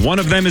 4. One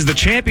of them is the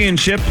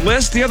championship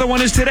list. The other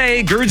one is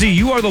today. Guernsey,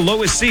 you are the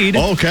lowest seed.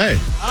 Okay.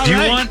 Do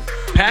you want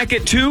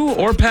packet 2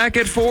 or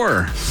packet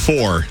 4?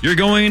 4. You're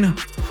going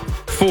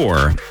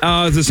 4.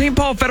 The St.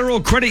 Paul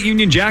Federal Credit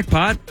Union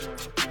jackpot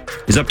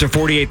is up to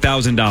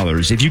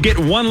 $48,000. If you get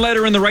one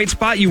letter in the right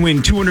spot, you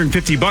win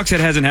 $250. That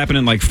hasn't happened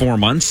in like 4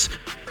 months,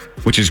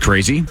 which is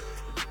crazy.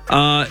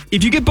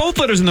 If you get both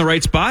letters in the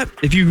right spot,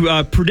 if you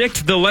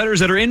predict the letters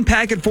that are in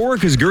packet 4,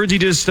 because Guernsey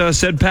just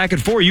said packet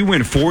 4, you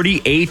win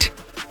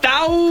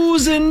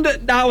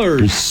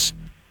 $48,000.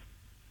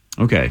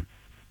 Okay.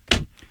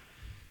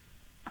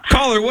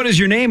 Caller, what is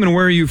your name and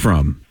where are you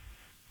from?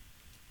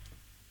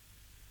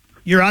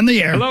 You're on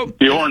the air. Hello?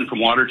 Bjorn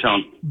from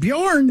Watertown.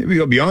 Bjorn. Here we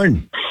go,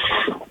 Bjorn.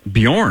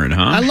 Bjorn,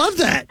 huh? I love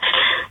that.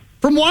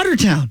 From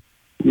Watertown.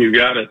 You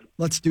got it.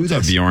 Let's do What's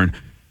this. up, Bjorn?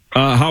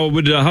 How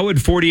would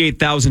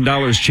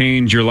 $48,000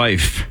 change your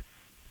life?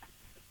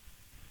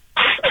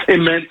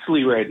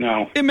 Immensely right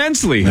now.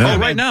 Immensely. Yeah. Oh,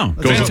 right now.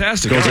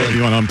 Fantastic.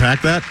 You want to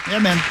unpack that? Yeah,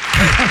 man.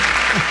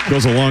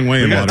 Goes a long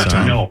way in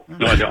Watertown. No,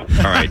 I don't.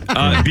 All right.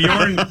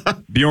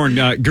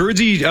 Bjorn,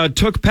 Guernsey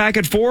took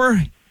packet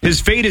 4. His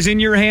fate is in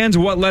your hands.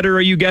 What letter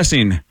are you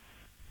guessing?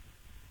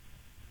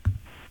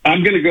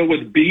 I'm going to go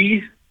with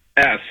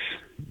B-S.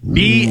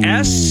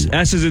 B-S?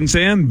 S is in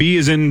Sam. B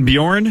is in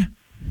Bjorn.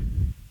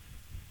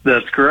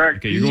 That's correct.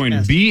 Okay, you're going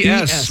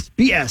BS.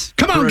 BS.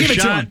 Come on, For a give it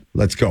to shot. him.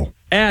 Let's go.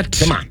 At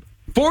Come on.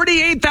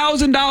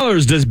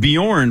 $48,000, does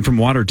Bjorn from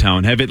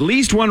Watertown have at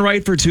least one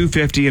right for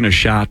 $250 and a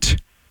shot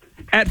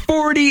at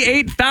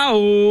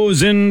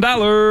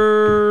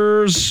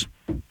 $48,000?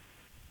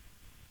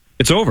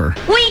 It's over.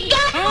 We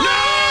got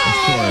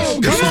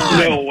Come on.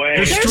 No way.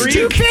 The That's streak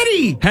too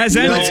petty. has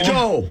ended. Let's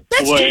go.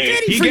 That's too Wait.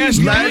 petty He for you.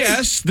 guessed guys.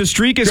 yes. The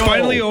streak is Go.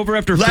 finally over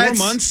after 4 Let's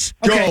months.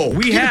 go.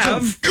 We Give it to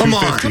have him. Come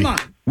on. Come on.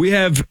 we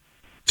have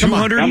Come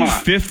on.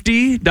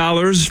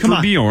 $250 Come for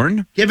on.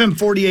 Bjorn. Give him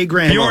 48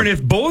 grand. Bjorn,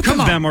 if both Come of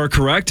on. them are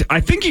correct, I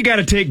think you got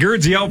to take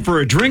Gerdsey out for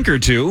a drink or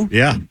two.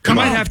 Yeah. You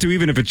might have to,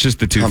 even if it's just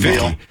the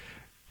 250.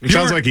 It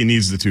sounds like he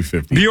needs the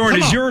 250. Bjorn, Come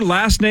is on. your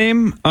last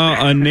name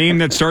a name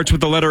that starts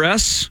with the letter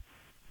S?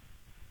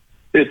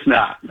 It's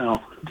not.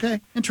 No. Okay,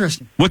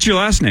 interesting. What's your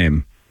last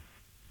name?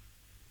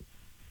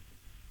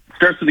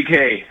 Starts with a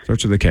K.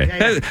 Starts with a K.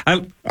 Smart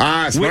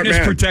Witness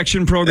man.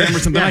 protection program or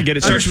something. Yeah, I get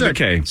it. Starts with a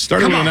understood. K.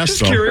 Started with an S,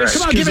 Just though. curious.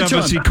 Come on, give it Because to him.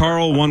 obviously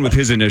Carl won with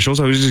his initials.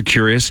 I was just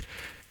curious.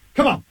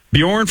 Come on.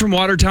 Bjorn from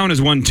Watertown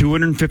has won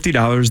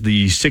 $250.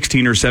 The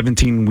 16 or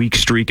 17 week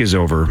streak is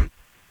over.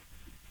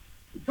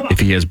 If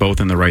he has both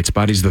in the right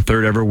spot, he's the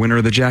third ever winner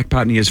of the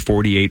jackpot, and he has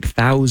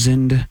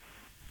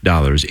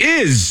 $48,000.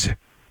 Is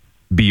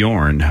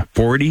Bjorn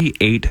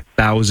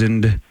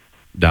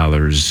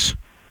 $48,000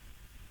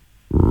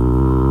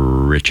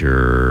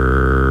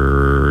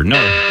 richer? No.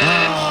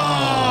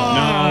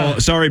 No,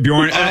 sorry,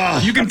 Bjorn.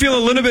 You can feel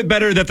a little bit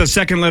better that the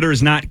second letter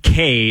is not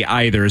K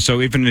either.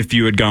 So even if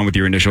you had gone with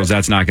your initials,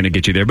 that's not going to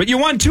get you there. But you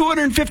won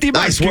 $250.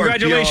 Nice work,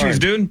 Congratulations,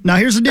 Bjorn. dude. Now,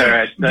 here's the deal. All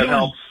right, that Bjorn,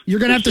 helps. You're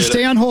going to have to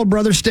Appreciate stay on hold,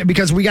 brother,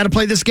 because we got to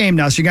play this game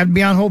now. So you got to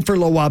be on hold for a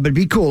little while, but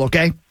be cool,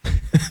 okay?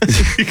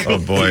 Oh,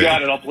 boy. You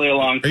got it. I'll play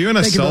along. Are you on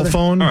a Thank you, cell brother.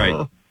 phone? All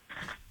right.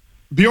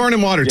 Bjorn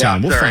in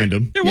Watertown. Yeah, we'll sorry. find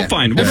him. Yeah, we'll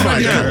find him. We'll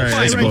find him. All right, We'll I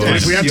find him right suppose. there.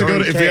 If we have to go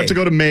to, if we have to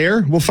go to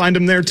Mayor, we'll find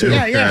him there too.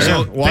 Yeah, yeah. So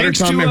Watertown, thanks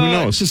to, Mayor, who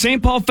knows? to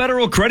St. Paul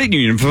Federal Credit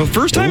Union for the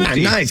first time.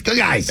 Nice. Good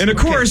guys. And of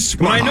course,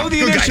 when I know the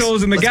Good guys.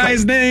 initials and the Let's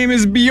guy's name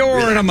is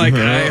Bjorn, I'm like,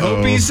 I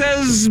hope he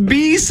says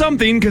B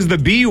something because the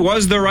B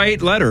was the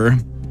right letter.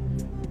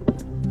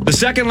 The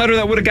second letter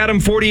that would have got him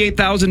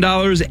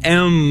 $48,000,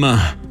 M.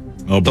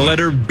 The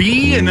letter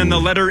B and then the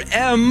letter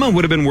M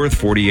would have been worth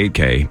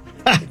 $48K.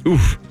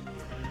 Oof.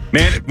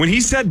 Man, when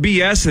he said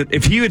BS,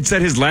 if he had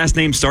said his last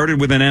name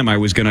started with an M, I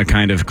was going to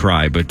kind of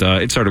cry, but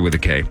it started with a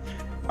K.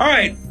 All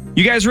right.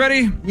 You guys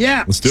ready?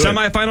 Yeah. Let's do it.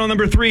 Semifinal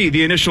number 3.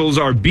 The initials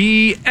are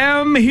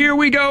BM. Here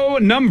we go.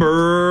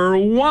 Number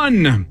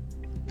 1.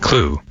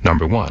 Clue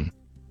number 1.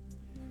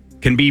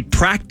 Can be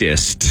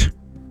practiced.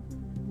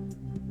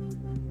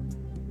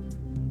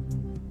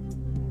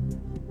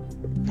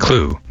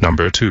 Clue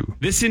number 2.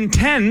 This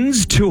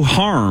intends to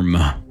harm.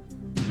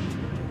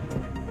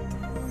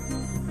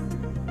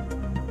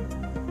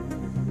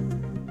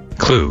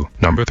 Clue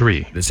number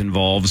 3. This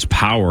involves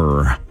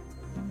power.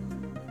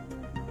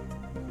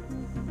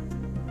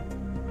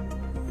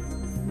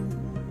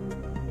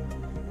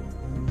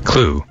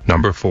 Clue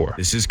number 4.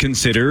 This is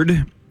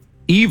considered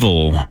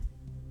evil.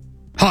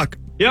 Hawk.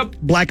 Yep.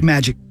 Black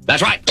magic.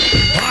 That's right.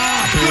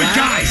 Good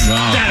guys.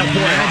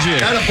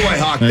 Attaboy,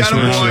 Hawk. There's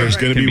Attaboy.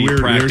 going to Can be be weird.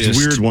 practiced. There's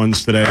weird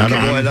ones today.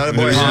 Attaboy,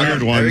 There's Hawk. weird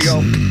There ones.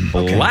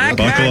 we go. Black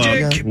Buckle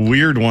magic. up.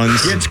 Weird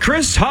ones. It's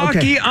Chris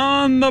Hawkey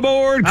on the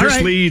board. All Chris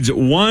right. leads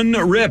 1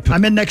 rip.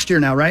 I'm in next year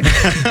now, right?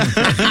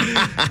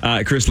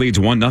 Chris leads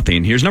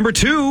 1-0. Here's number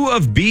 2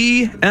 of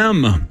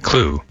BM.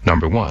 Clue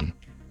number 1.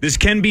 This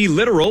can be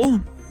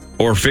literal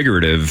or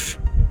figurative.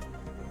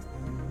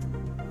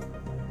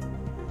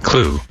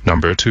 Clue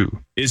number 2.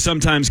 Is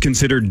sometimes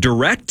considered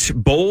direct,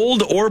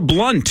 bold, or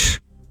blunt.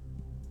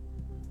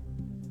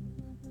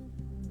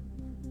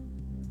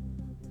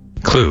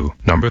 Clue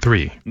number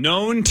 3.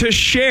 Known to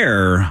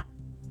share.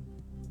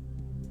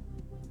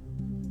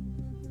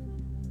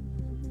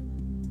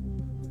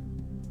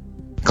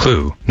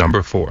 Clue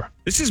number 4.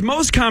 This is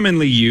most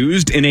commonly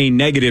used in a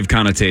negative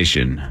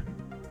connotation.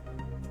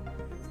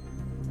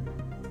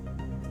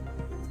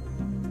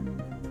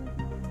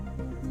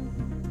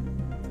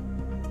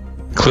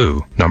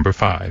 Clue number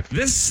 5.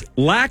 This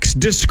lacks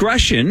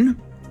discretion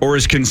or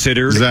is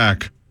considered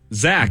Zach.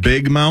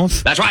 Big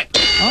mouth. That's right.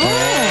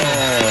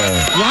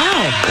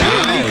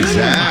 Wow.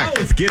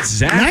 Zach. Gets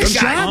Zach. Nice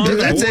Good job, on dude.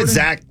 the That's board it,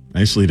 Zach.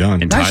 Nicely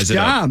done. And Nice ties it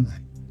up job.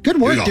 Good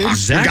work, Good dude. Hawk.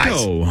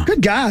 Zacko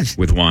Good guys.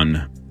 with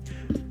 1.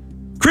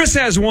 Chris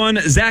has 1.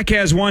 Zach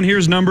has 1.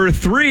 Here's number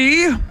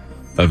 3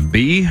 of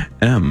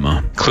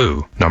BM.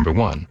 Clue number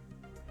 1.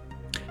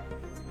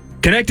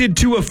 Connected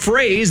to a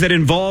phrase that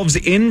involves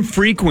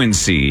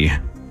infrequency.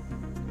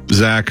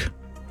 Zach.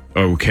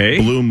 Okay.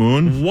 Blue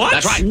moon. What?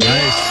 That's right. Wait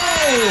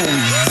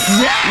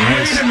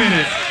a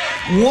minute.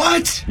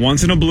 What?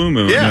 Once in a blue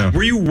moon. Yeah.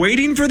 Were you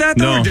waiting for that,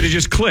 though, No. or did it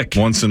just click?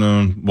 Once in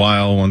a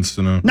while, once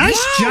in a... Nice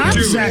job,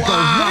 dude. Zacko.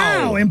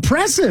 Wow.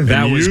 Impressive.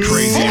 That was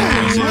crazy.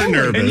 You were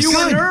nervous. And you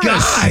were Good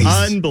nervous. guys.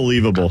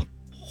 Unbelievable.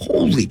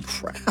 Holy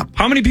crap.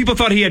 How many people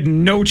thought he had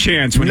no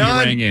chance when None.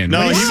 he rang in? No,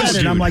 When he he was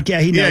said it, I'm like,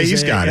 yeah, he knows Yeah,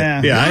 he's got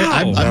it.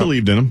 Yeah, Wow. I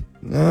believed in him.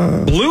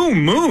 Blue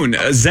Moon.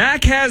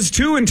 Zach has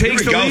 2 and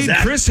takes the lead.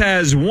 Zach. Chris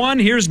has 1.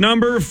 Here's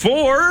number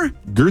 4.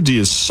 Gerdzie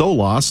is so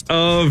lost.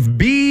 Of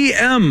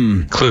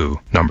BM. Clue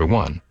number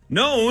 1.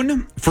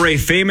 Known for a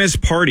famous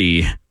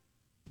party.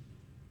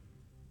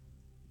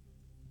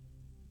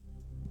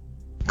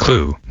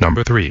 Clue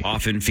number 3.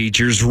 Often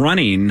features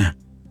running.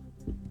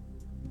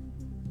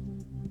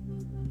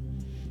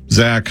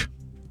 Zach.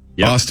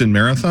 Yep. Boston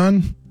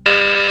Marathon?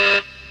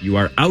 You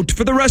are out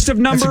for the rest of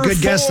number 4. That's a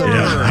good guess, though.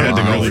 Yeah, I had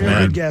to go with Very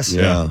mine. good guess.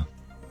 Yeah.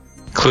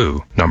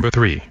 Clue number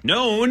 3.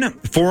 Known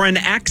for an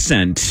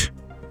accent.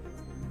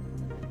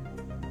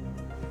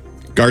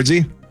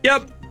 Guardsy?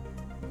 Yep.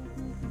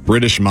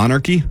 British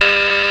monarchy?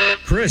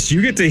 Chris,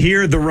 you get to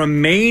hear the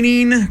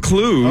remaining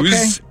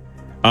clues.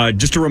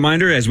 Just a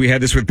reminder, as we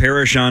had this with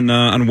Parrish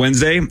on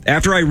Wednesday,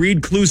 after I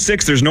read clue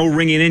 6, there's no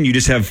ringing in. You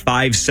just have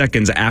 5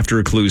 seconds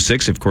after clue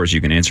 6. Of course,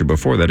 you can answer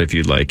before that if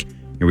you'd like.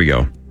 Here we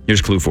go.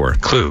 Here's clue 4.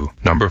 Clue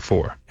number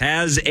 4.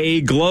 Has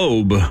a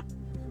globe.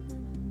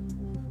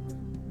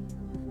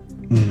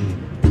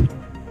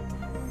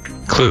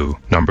 Clue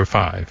number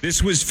 5.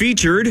 This was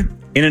featured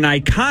in an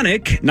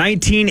iconic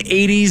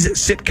 1980s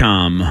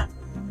sitcom.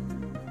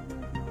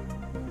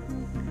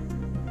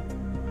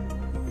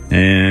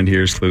 And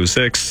here's clue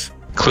 6.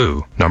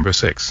 Clue number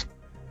 6.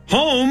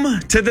 Home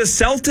to the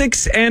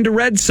Celtics and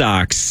Red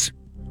Sox.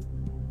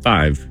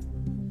 5,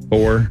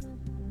 4,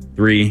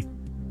 3,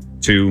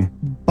 2.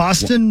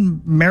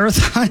 Boston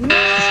Marathon?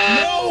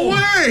 No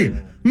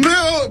way!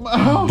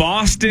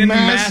 Boston,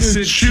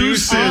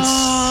 Massachusetts.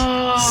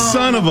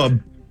 Son of a...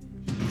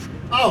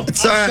 Oh,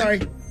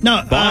 sorry.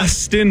 No,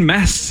 Boston,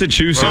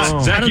 Massachusetts.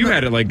 Zach, you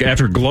had it like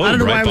after Globe, I don't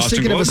know right? why I was Boston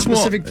thinking of a Globe?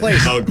 specific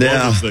place. Globe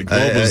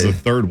was the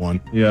third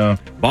one. Yeah.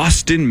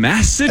 Boston,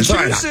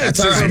 Massachusetts. That's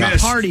all right. is A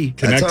missed. party.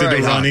 Connected all right,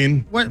 to Hawk.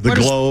 running, What the is-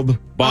 globe.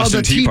 Boston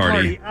the Tea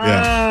Party.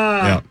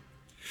 Yeah.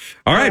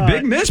 All right,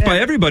 big miss by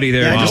everybody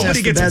there. Yeah, I just Nobody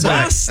asked gets the bad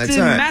guy. Boston, That's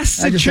all right. I just asked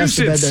the bed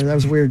Massachusetts. there. That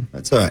was weird.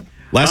 That's all right.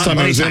 Last time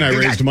I was in, Money I time.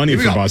 Good raised guy. money Here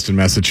we for go. Boston,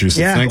 Massachusetts.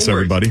 Yeah. Thanks,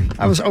 everybody.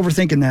 I was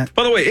overthinking that.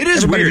 By the way, it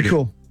is Everybody weird. be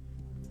cool.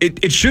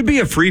 It should be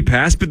a free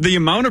pass, but the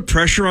amount of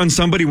pressure on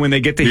somebody when they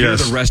get to hear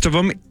Yes. the rest of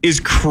them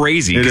is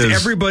crazy. It Because is.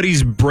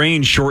 everybody's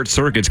brain short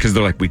circuits because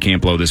they're like, we can't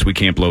blow this, we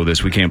can't blow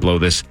this, we can't blow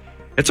this.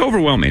 It's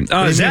overwhelming.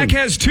 Zach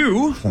has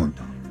 2.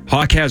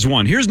 Hawk has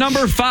 1. Here's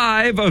number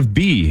 5 of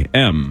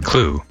BM.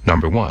 Clue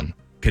number 1.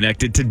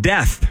 Connected to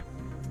death.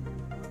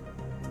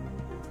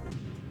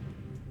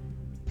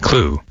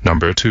 Clue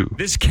number 2.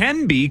 This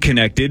can be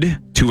connected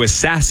to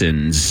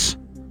assassins.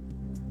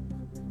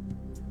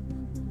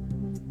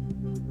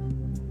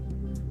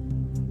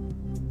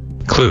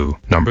 Clue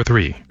number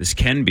 3. This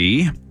can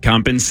be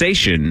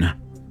compensation.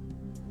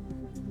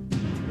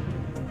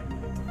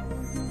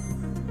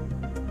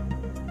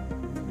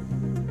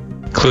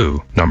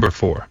 Clue number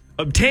 4.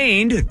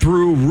 Obtained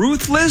through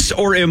ruthless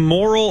or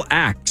immoral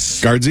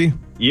acts. Guardsy?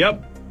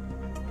 Yep.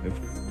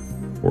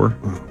 4,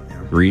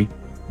 3.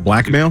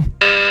 Blackmail?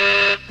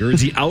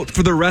 Guernsey out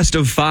for the rest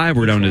of 5.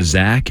 We're down to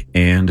Zach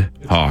and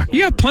Hawk.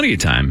 You got plenty of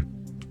time.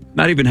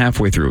 Not even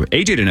halfway through.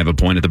 AJ didn't have a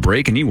point at the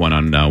break, and he won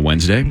on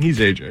Wednesday. He's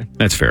AJ.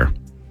 That's fair.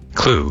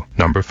 Clue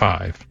number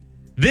 5.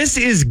 This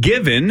is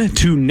given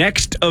to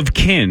next of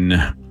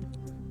kin.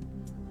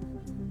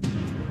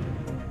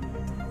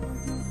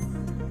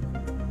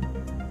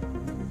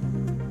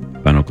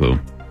 Final clue.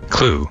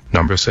 Clue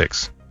number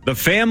 6. The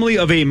family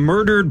of a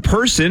murdered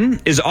person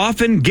is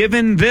often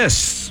given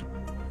this.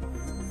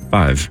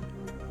 5,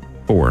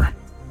 4,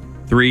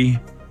 3,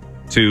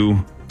 2,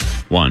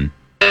 1.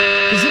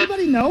 Does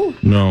anybody know?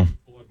 No.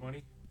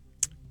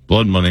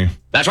 Blood money.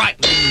 That's right.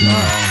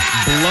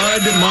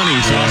 Blood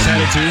money. So I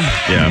had it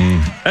too.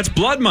 Yeah. That's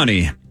blood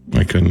money.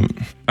 I couldn't.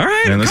 All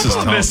right. Man, this is couple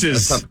of tough.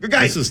 misses. That's tough. Good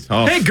guy. This is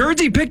tough. Hey,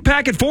 Gertie picked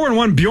packet 4 and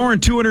won Bjorn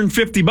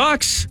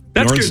 $250.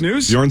 That's good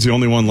news. Bjorn's the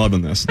only one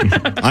loving this.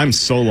 I'm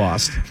so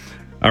lost.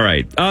 All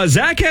right.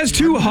 Zach has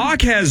 2.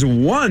 Hawk has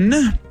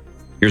 1.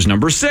 Here's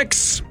number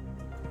 6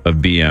 of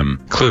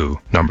BM. Clue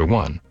number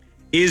 1.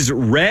 Is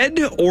red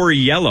or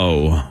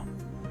yellow?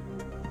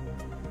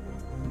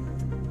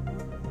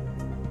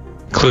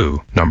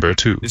 Clue number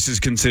 2. This is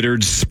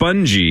considered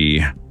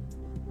spongy.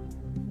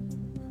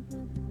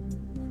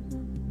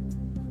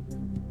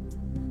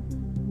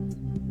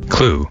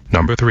 Clue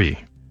number 3.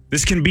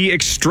 This can be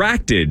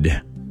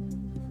extracted.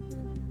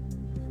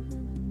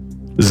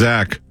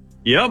 Zach.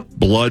 Yep.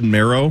 Blood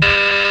marrow.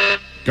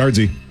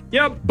 Guardsy.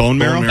 Yep. Bone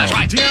marrow? That's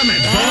right. Damn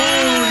it.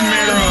 Bone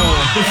marrow.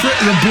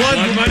 The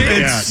blood money?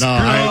 Yeah, no.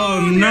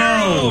 Oh,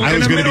 no. I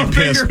was going to be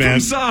pissed, man.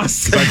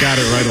 Sauce. I got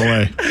it right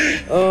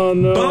away. Oh,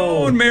 no.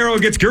 Bone marrow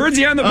gets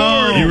Gertie on the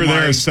board. You were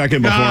there a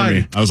second before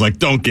me. I was like,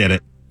 don't get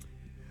it.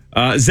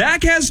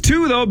 Zach has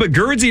 2, though, but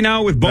Gertie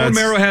now with bone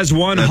marrow has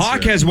 1.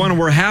 Hawk has 1.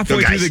 We're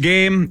halfway through the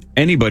game.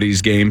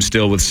 Anybody's game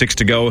still with 6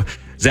 to go.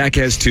 Zach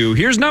has 2.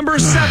 Here's number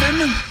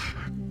 7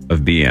 of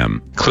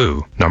BM.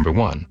 Clue number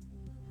 1.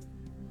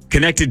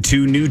 Connected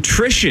to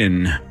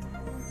nutrition.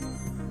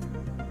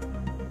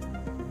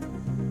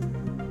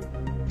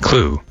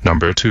 Clue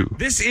number 2.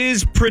 This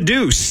is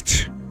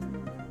produced.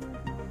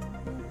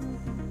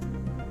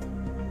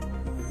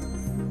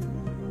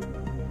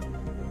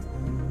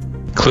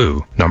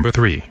 Clue number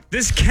 3.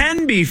 This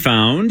can be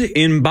found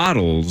in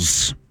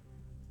bottles.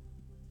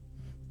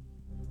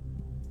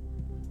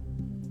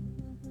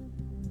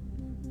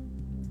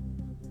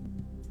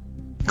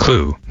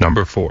 Clue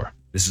number 4.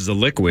 This is a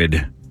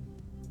liquid.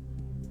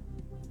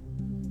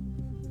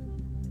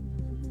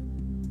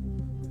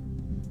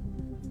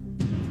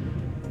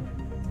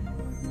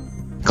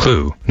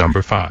 Clue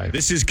number 5.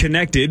 This is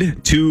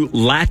connected to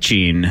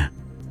latching.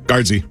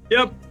 Guardsy.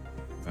 Yep.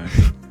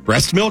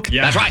 Breast milk?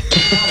 Yeah. That's right.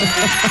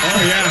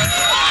 Oh,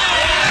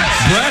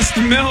 yeah. Breast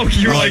milk.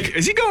 You're like,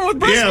 is he going with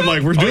breast milk? Yeah, I'm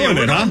like, we're doing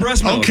it, huh?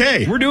 Breast milk.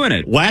 Okay. We're doing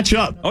it. Latch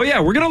up. Oh,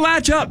 yeah, we're going to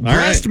latch up. All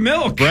Breast right.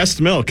 milk.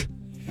 Breast milk.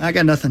 I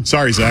got nothing.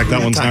 Sorry, Zach.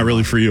 That one's not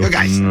really for you. Go,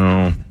 guys.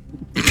 No.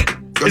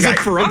 Is it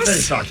for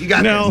us? You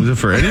got No. Is it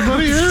for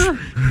anybody here?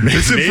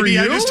 Is it for you?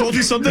 I just told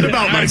you something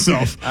about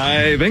myself.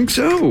 I think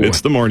so.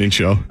 It's the morning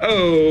show.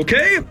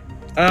 Okay.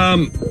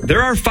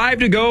 There are 5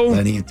 to go.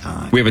 Plenty of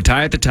time. We have a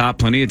tie at the top.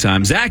 Plenty of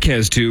time. Zach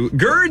has 2.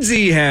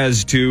 Guerdsey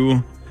has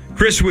 2.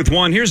 Chris with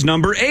 1. Here's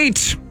number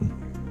 8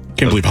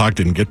 Can't believe Hawk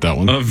didn't get that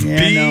one. of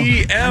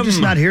BM. BM. I'm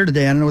just not here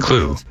today. I don't know what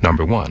Clue that is.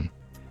 number 1.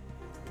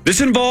 This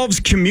involves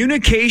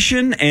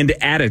communication and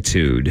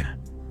attitude.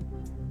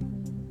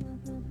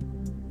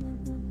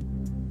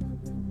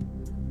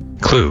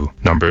 Clue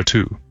number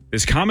 2.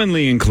 This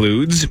commonly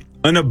includes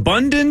an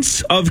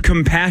abundance of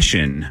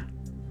compassion.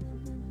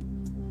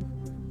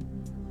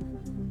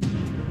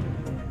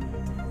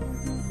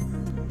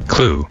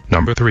 Clue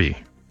number 3.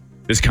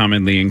 This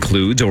commonly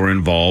includes or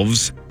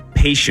involves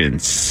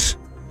patience.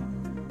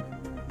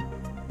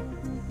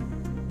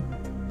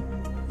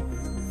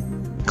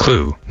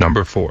 Clue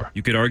number 4.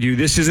 You could argue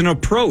this is an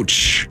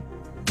approach.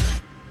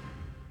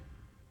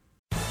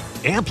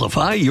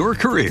 Amplify your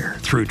career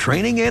through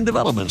training and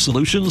development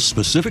solutions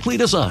specifically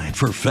designed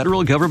for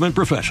federal government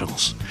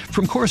professionals.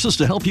 From courses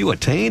to help you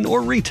attain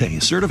or retain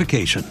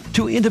certification,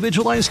 to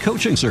individualized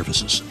coaching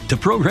services, to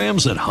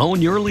programs that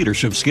hone your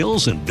leadership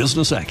skills and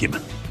business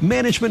acumen,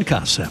 Management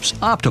Concepts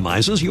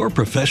optimizes your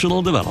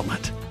professional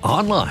development.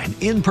 Online,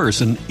 in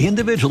person,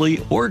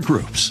 individually, or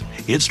groups,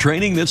 it's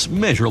training that's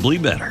measurably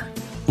better.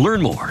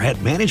 Learn more at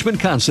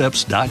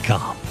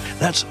managementconcepts.com.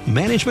 That's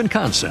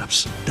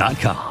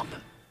managementconcepts.com.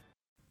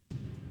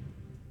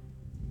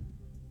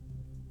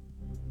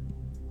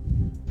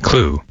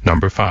 Clue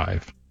number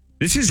 5.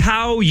 This is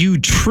how you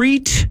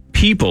treat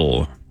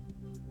people.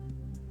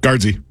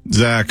 Guardsy.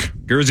 Zach.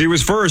 Guerdsey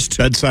was first.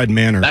 Bedside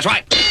manner. That's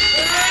right.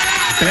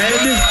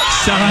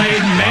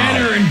 Bedside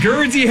manner. And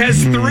Guerdsey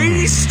has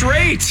 3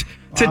 straight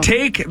to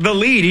take the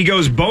lead. He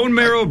goes bone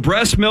marrow,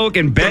 breast milk,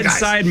 and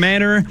bedside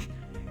manner.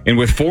 And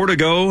with 4 to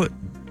go,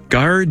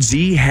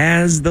 Guerdsey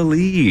has the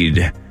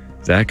lead.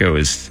 Zacho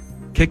is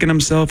kicking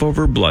himself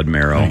over blood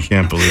marrow. I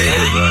can't believe I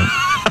did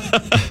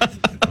that.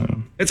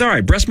 It's all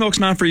right. Breast milk's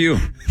not for you.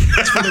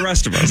 It's for the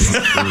rest of us.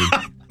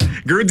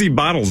 Guerdsey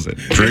bottles it.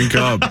 Drink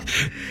up.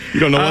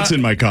 You don't know what's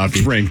in my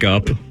coffee. Drink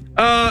up.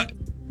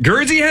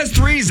 Guerdsey has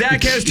 3.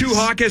 Zach has 2.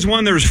 Hawk has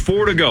 1. There's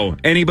 4 to go.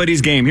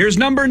 Anybody's game. Here's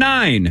number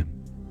 9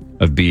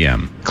 of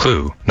BM.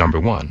 Clue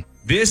number 1.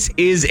 This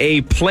is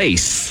a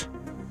place.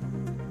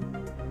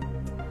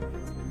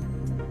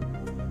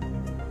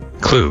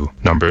 Clue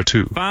number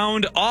 2.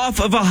 Found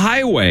off of a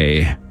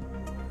highway.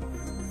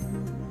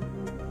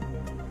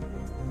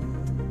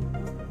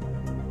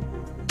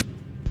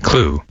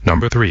 Clue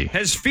number 3.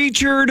 Has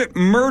featured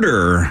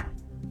murder.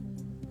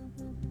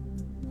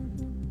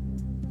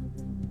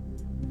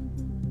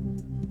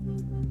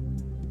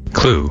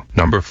 Clue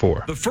number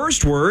 4. The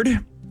first word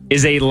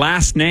is a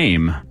last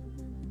name.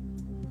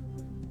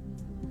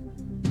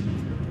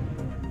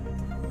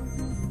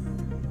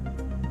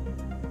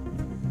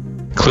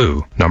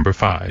 Clue number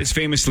 5. This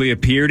famously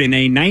appeared in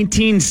a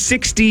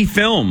 1960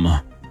 film.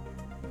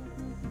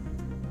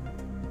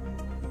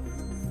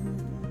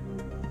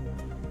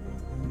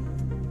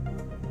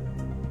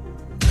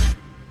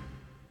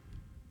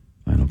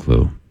 Final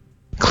clue.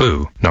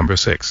 Clue number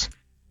 6.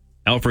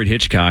 Alfred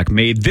Hitchcock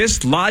made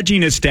this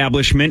lodging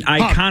establishment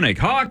iconic.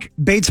 Hawk.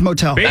 Bates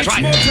Motel. Bates That's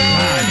right. Motel.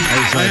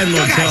 I had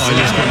motel. I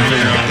just couldn't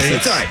figure out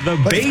Bates. The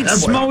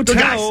Bates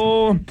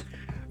Motel.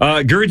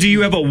 Guerdsey,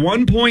 you have a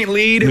 1-point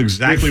lead.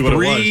 Exactly with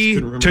what it was. 3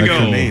 Couldn't remember to the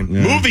go. name.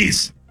 Yeah.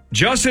 Movies.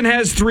 Justin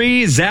has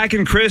 3. Zach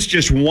and Chris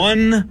just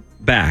 1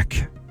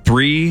 back.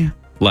 3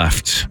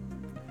 left.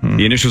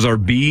 The initials are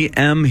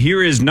BM.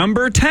 Here is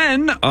number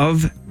 10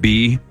 of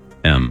BM.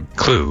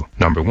 Clue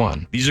number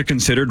 1. These are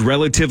considered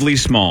relatively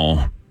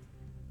small.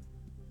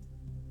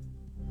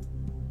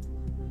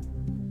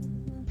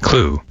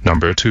 Clue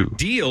number 2.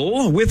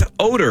 Deal with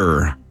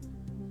odor.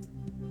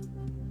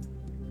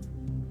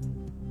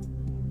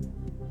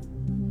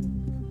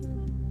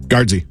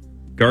 Guardsy.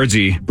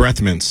 Guardsy.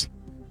 Breath mints.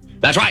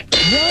 That's right.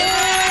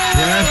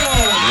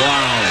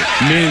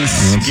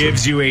 Mince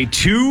gives you a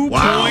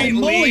 2-point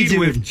lead Dude.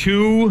 with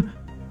 2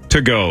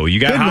 to go. You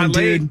got Good hot one,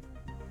 late. dude.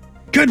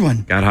 Good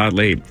one. Got hot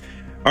late.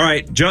 All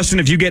right, Justin,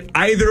 if you get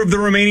either of the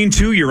remaining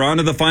 2, you're on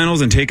to the finals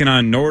and taking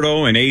on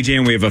Nordo and AJ,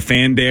 and we have a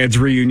Fan Dads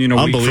reunion a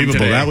week from Unbelievable.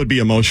 today. That would be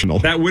emotional.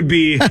 That would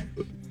be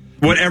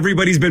What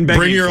everybody's been begging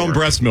Bring your for. own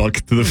breast milk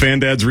to the Fan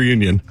Dads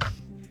reunion.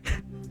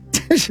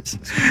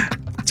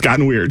 It's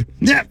gotten weird.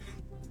 Yeah.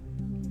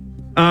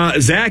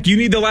 Zach, you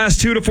need the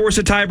last two to force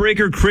a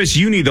tiebreaker. Chris,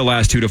 you need the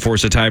last two to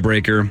force a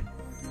tiebreaker.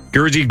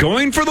 Guernsey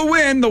going for the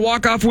win, the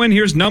walk-off win.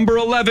 Here's number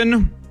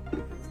 11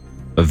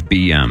 of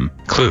BM.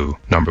 Clue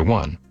number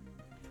 1.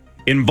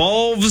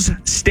 Involves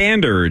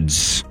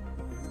standards.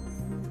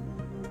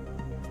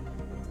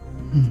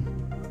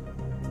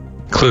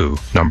 Clue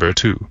number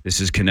 2.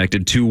 This is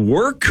connected to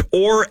work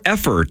or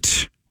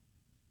effort.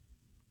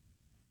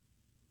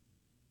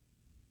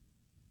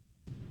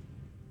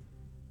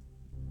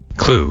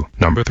 Clue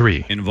number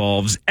 3.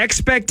 Involves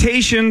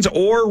expectations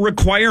or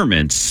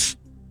requirements.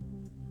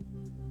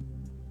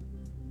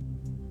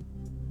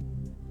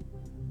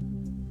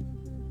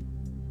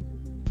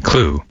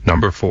 Clue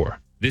number 4.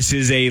 This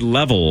is a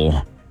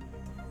level.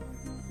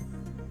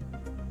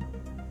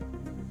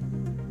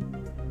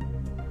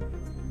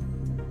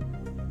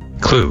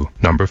 Clue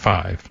number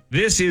 5.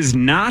 This is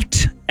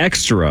not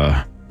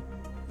extra.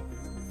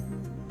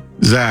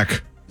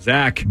 Zach.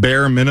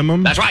 Bare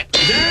minimum. That's right.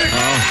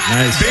 Oh,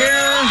 nice.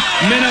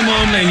 Bare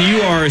minimum, and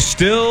you are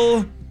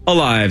still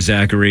alive,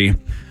 Zachary.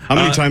 How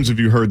many times have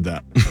you heard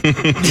that?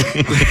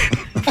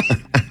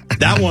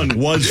 That one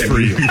was for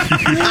you.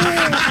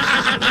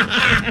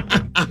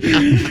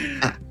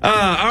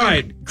 All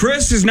right.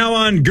 Chris is now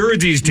on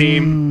Guernsey's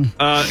team.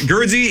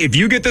 Guernsey, if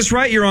you get this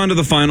right, you're on to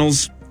the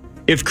finals.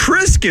 If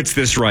Chris gets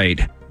this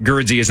right,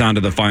 Guernsey is on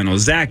to the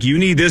finals. Zach, you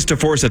need this to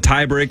force a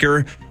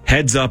tiebreaker.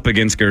 Heads up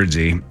against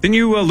Guernsey. Didn't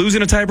you lose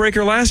in a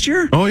tiebreaker last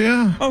year? Oh,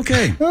 yeah.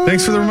 Okay.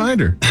 Thanks for the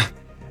reminder.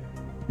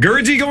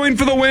 Guernsey going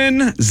for the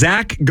win.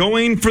 Zach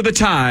going for the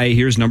tie.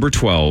 Here's number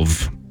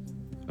 12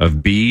 of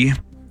BM.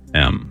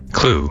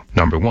 Clue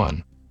number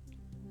 1.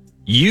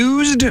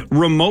 Used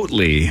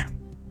remotely.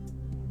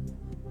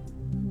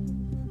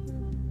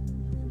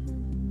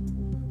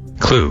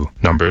 Clue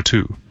number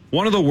 2.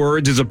 One of the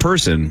words is a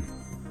person.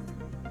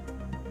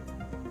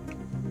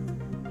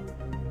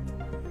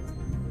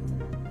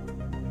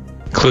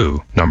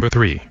 Clue number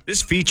 3.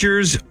 This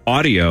features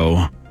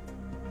audio.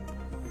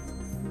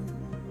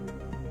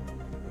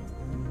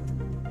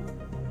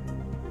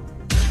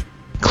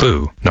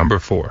 Clue number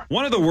 4.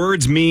 One of the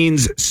words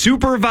means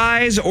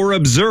supervise or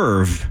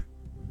observe.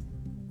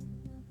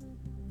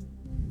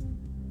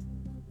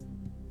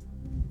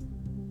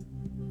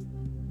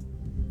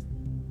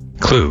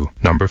 Clue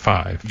number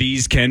 5.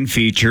 These can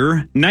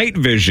feature night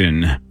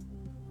vision.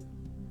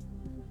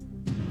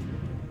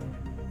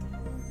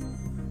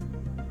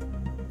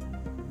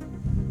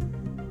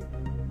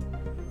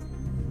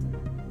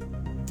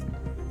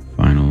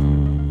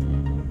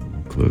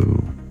 Final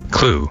clue.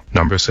 Clue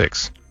number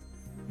 6.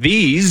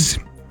 These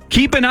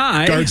keep an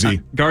eye.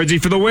 Guardsy. Guardsy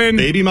for the win.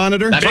 Baby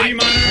monitor. That's Baby right.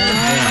 monitor.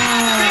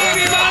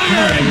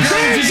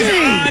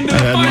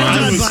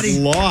 I was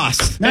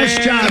lost.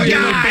 Nice job,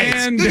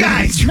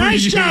 guys.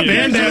 Nice job,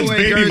 Fan Dad's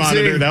baby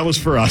monitor. That was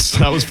for us.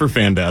 That was for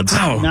Fan Dads.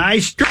 Oh,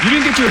 Nice. you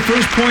didn't get your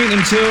first point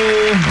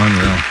until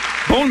Unreal.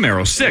 bone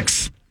marrow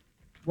 6.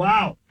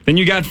 Wow. Then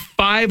you got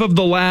 5 of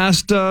the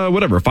last 5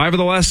 of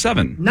the last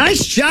 7.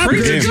 Nice job,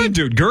 Pretty Guernsey. good,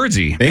 dude.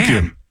 Guernsey. Thank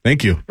Man. you.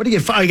 Thank you. What do you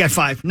get? 5? You got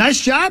 5. Nice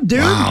job,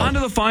 dude. On to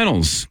the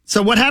finals.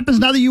 So what happens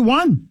now that you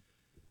won?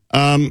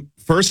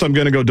 First, I'm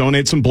going to go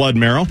donate some blood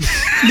marrow.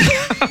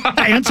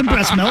 And some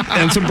breast milk.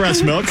 And some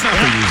breast milk. It's not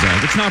for you,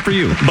 Zach. It's not for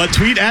you. But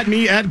tweet at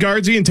me, at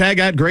Guardsy, and tag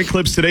at Great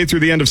Clips today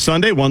through the end of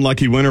Sunday. One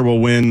lucky winner will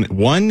win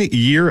 1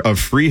 year of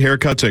free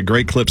haircuts at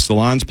Great Clips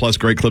salons. Plus,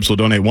 Great Clips will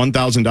donate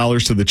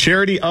 $1,000 to the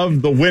charity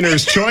of the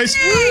winner's choice.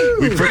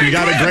 We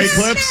got a Great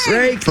Clips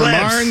for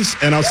Marnes.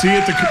 And I'll see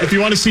you if you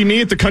want to see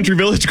me at the Country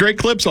Village Great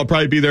Clips, I'll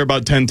probably be there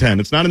about 10:10.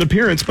 It's not an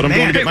appearance, but I'm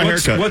going to get my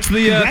haircut. What's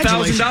the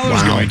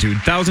 $1,000 going to?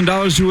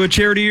 $1,000 to a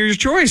charity of your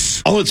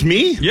choice. Oh, it's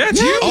me? Yeah,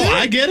 it's you. Oh,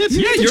 I get it?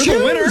 Yeah, you're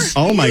the winner.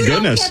 Oh, my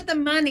goodness. Get the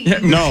money.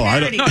 No, I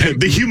don't.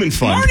 The human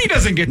fund. Marnie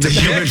doesn't get to The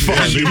human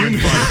fund. The human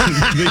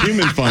fund. The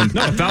human fund.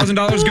 No,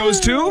 $1,000 goes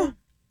to?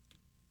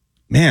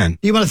 Man.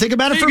 Do you want to think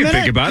about it You for a can minute?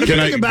 think about it. Can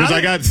I? Because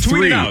I got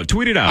 3.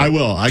 Tweet it out. I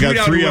will. I Tweet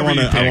got out 3. whoever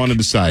you I pick. want to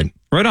decide.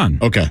 Right on.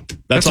 Okay.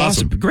 That's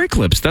awesome. Great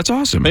Clips. That's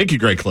awesome. Thank you,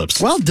 Great Clips.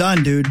 Well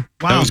done, dude.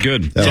 Wow. That was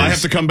good. So I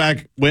have to come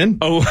back win?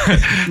 Oh,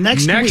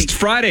 Next week.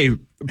 Friday,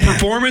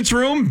 performance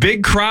room,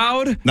 big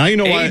crowd. Now you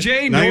know why.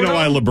 AJ, Now you know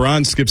why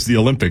LeBron skips the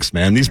Olympics,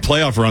 man. These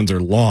playoff runs are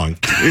long.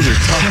 These are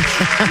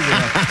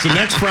tough. So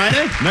next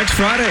Friday? Next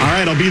Friday. All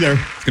right, I'll be there.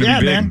 It's gonna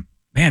be big.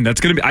 Man,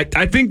 that's going to be...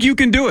 I think you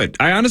can do it.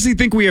 I honestly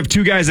think we have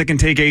 2 guys that can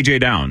take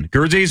AJ down.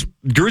 Guernsey's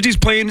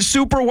playing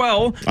super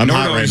well. I'm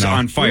hot right Nordo's now.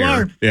 on fire. You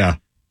are. Yeah.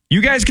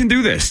 You guys can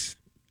do this.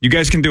 You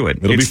guys can do it.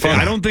 It'll be fun.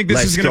 I don't think this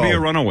is Let's going to be go.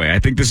 a runaway. I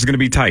think this is going to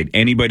be tight.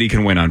 Anybody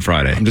can win on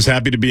Friday. I'm just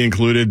happy to be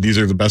included. These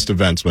are the best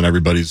events when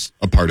everybody's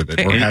a part of it.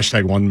 Or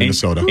hashtag one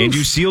Minnesota. And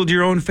you sealed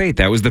your own fate.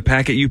 That was the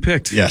packet you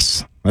picked.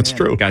 Yes, that's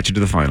true. Got you to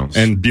the finals.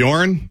 And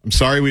Bjorn, I'm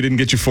sorry we didn't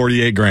get you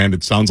 $48,000.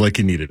 It sounds like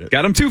you needed it.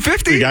 Got him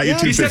 $250. We got you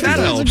 $250.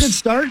 That was a good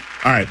start.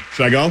 All right,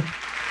 should I go?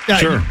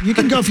 Sure. You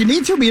can go if you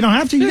need to, but you don't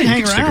have to. You can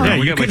hang stick around. around.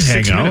 We got like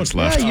 6 minutes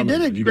left. Yeah, you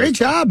did it. Great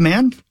job,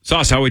 man.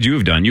 Sauce, how would you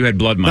have done? You had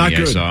blood money, Not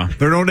good. I saw.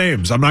 There are no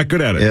names. I'm not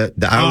good at it.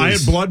 Yeah, I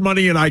had blood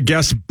money and I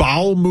guess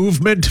bowel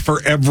movement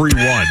for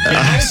everyone.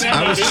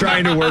 I was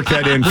trying to work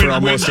that in for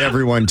almost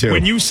everyone, too.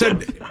 When you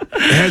said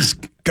has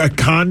a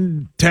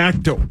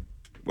contact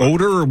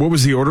odor, or what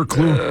was the odor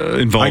clue?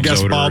 Involves I guess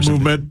odor bowel or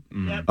something.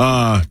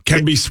 movement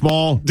can be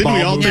small. Didn't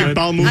we all think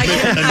bowel movement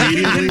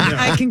immediately?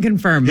 I can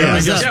confirm. Yeah,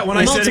 There was when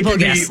I said it multiple can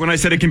be, guesses. when I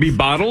said it can be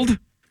bottled.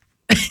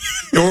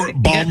 Or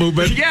bowel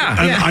movement. Yeah.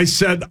 And Yeah. I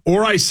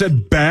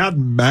said bad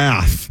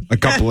math a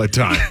couple of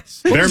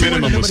times. What Bare was the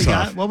minimum one was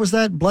everybody tough. got? What was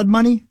that? Blood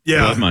money?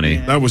 Yeah. Blood money.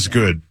 That was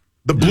good.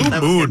 The Blue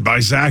Moon by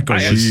Zach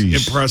was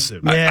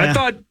impressive. I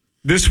thought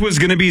this was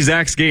going to be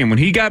Zach's game. When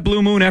he got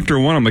Blue Moon after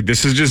one, I'm like,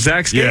 this is just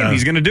Zach's game. Yeah.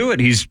 He's going to do it.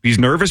 He's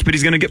nervous, but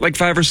he's going to get like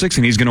 5 or 6,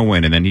 and he's going to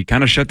win. And then he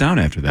kind of shut down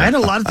after that. I had a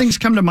lot of things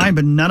come to mind,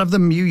 but none of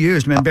them you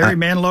used, man. Barry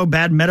Manilow,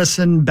 Bad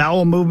Medicine,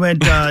 Bowel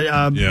Movement,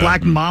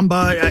 Black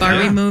Mamba.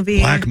 Barbie movie.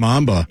 Black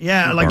Mamba.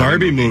 Yeah, like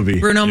Barbie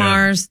movie. Bruno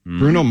Mars.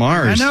 Bruno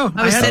Mars. I know.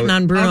 I was sitting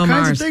on Bruno all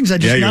kinds Mars. of things. I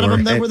just none of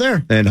them that were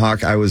there. And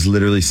Hawk, I was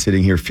literally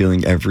sitting here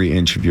feeling every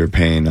inch of your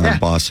pain on Yeah.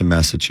 Boston,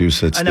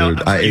 Massachusetts, I know.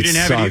 dude. You didn't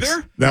have it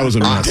either? That was a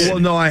mess. Well,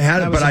 no, I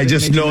had That it, was but a I big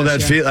just major know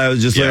mess, that feel. I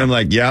was just I'm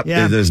like, yep,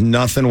 Yeah. there's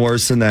nothing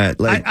worse than that.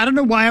 Like, I don't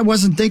know why I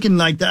wasn't thinking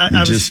like that. You I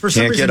was, just for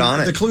some can't reason, get on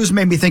it. The clues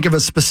made me think of a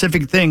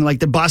specific thing, like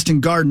the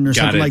Boston Garden or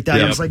something it. like that.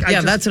 Yep. I was like,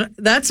 Yeah, that's The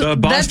that's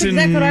Boston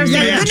exactly what I was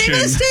saying. The name of Mansion.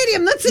 the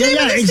stadium. That's the name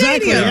of the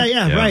exactly. stadium.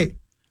 Yeah, right.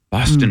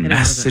 Boston,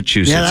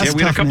 Massachusetts. Yeah, Yeah, that's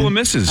we had a tough, couple man. of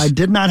misses. I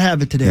did not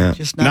have it today. Yeah.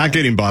 Just Not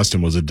getting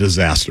Boston was a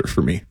disaster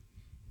for me.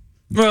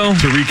 Well,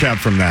 To recap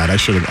from that, I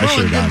should have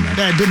gotten that.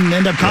 That didn't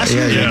end up costing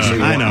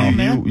you. I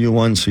know. You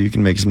won, so you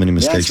can make as many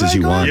mistakes That's as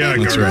you right, want. go ahead,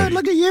 that's look at right. that,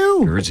 Look at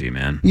you. Jersey,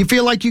 man. You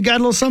feel like you got a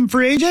little something for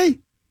AJ?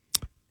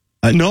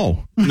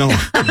 No,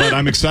 but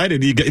I'm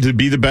excited. You get to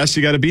be the best.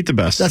 You got to beat the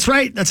best. That's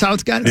right. That's how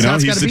it's got. You That's how know,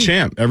 it's he's got the to be.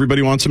 champ.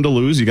 Everybody wants him to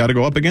lose. You got to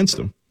go up against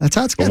him. That's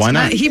how it's got. But why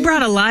not? He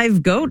brought a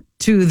live goat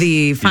to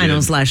the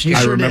finals last year.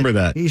 I remember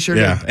that. He sure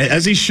did.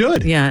 As he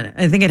should. Yeah,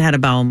 I think it had a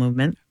bowel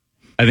movement.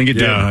 I think it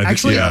did.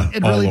 Actually,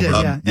 it really did.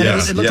 Yeah,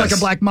 and it looked like a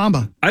black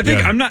mamba. I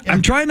think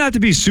I'm trying not to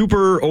be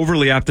super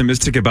overly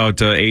optimistic about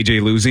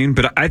AJ losing,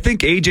 but I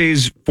think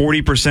AJ's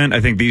 40%.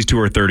 I think these two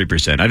are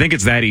 30%. I think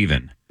it's that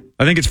even.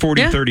 I think it's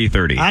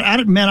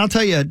 40-30-30. Man, I'll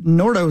tell you,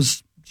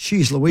 Nordo's.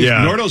 Jeez Louise.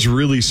 Yeah. Nordo's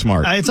really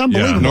smart. It's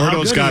unbelievable. how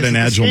Nordo's good got he is an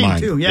at this agile game, mind.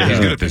 too. Yeah. He's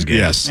good at this game.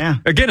 Yes. Yeah.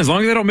 Again, as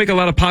long as they don't make a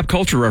lot of pop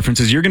culture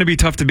references, you're going to be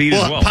tough to beat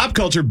as well. Pop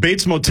culture,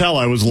 Bates Motel,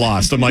 I was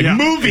lost. I'm like,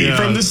 movie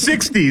from the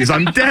 60s.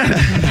 I'm dead.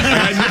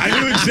 I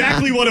knew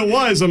exactly what it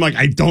was. I'm like,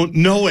 I don't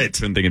know it.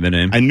 Couldn't think of the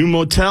name. I knew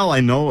Motel. I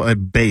know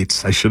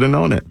Bates. I should have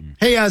known it.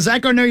 Hey,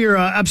 Zach, I know you're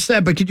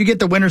upset, but could you get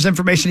the winner's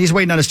information? He's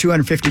waiting on his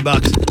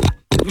 $250.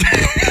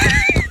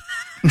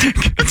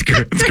 That's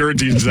good. It's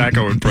Gertie's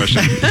Zacco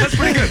impression. That's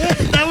pretty good.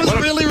 That was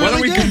really Why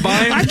don't we good.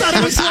 combine? I thought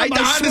it was I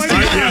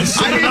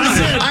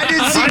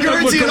didn't see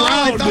Guernsey at all.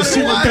 I thought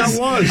see what that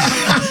was.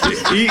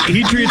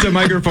 He treats a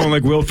microphone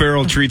like Will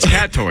Ferrell treats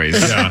cat toys.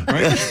 Yeah.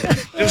 Right?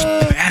 Just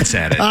bats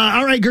at it.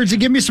 All right, Guernsey,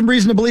 give me some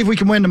reason to believe we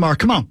can win tomorrow.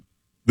 Come on.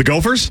 The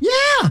Gophers?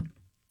 Yeah.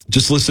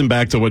 Just listen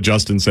back to what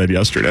Justin said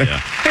yesterday. Yeah.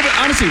 Hey, but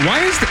honestly,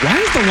 why is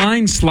the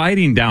line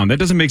sliding down? That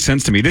doesn't make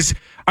sense to me. This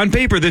on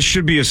paper, this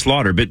should be a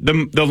slaughter, but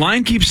the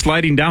line keeps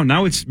sliding down.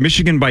 Now it's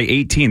Michigan by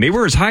 18. They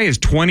were as high as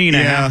 20 and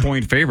a half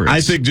point favorites.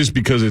 I think just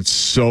because it's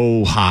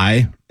so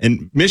high.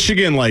 And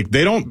Michigan,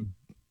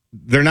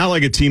 they're not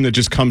like a team that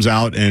just comes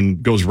out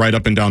and goes right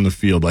up and down the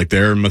field. Like,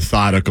 they're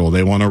methodical.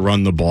 They want to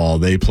run the ball.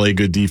 They play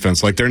good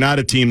defense. Like, they're not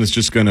a team that's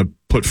just going to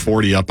put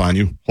 40 up on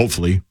you,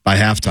 hopefully, by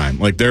halftime.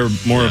 Like, they're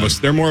more of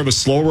a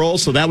slow roll.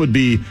 So that would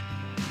be,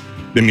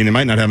 I mean, they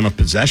might not have enough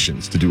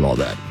possessions to do all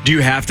that. Do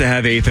you have to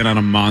have Ethan on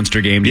a monster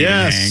game to even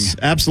hang? Yes,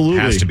 absolutely.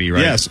 Has to be, right?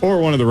 Yes,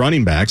 or one of the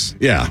running backs.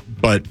 Yeah.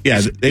 But, yeah.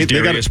 Is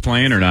Darius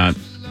playing or not?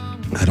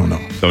 I don't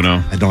know. Don't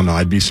know? I don't know.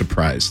 I'd be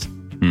surprised.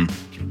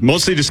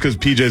 Mostly just because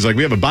PJ's like,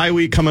 we have a bye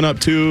week coming up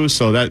too,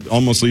 so that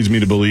almost leads me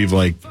to believe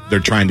like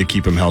they're trying to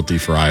keep him healthy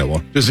for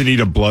Iowa. Does he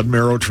need a blood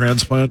marrow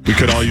transplant? We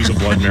could all use a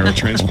blood marrow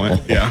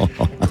transplant. Yeah.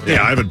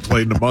 Yeah, I haven't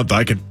played in a month.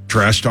 I can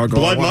trash talk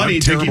all Blood I want. money,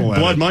 I'm terrible at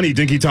blood it. money,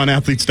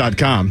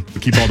 dinkytownathletes.com. We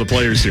keep all the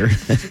players here.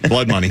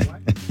 Blood money,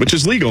 which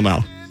is legal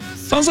now.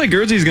 Sounds like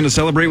Guernsey's going to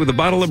celebrate with a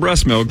bottle of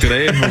breast milk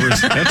today.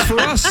 That's for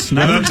us.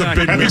 No, that's a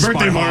big Happy miss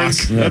birthday, by Mars.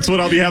 Hawk. That's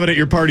what I'll be having at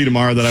your party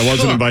tomorrow that I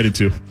wasn't invited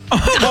to. He's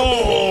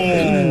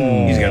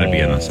got to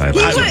be on the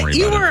sideline.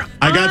 You were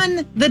I got-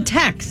 on the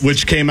text.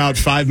 Which came out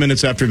 5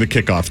 minutes after the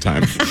kickoff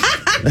time.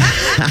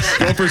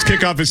 Gophers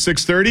kickoff is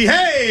 6:30.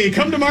 Hey,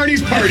 come to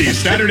Marty's party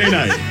Saturday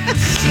night.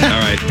 All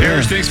right,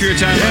 Parrish, thanks for your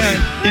time, buddy.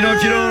 You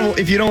know,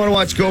 if you don't want to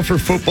watch Gopher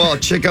football,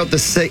 check out the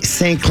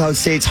St. Cloud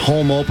State's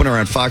home opener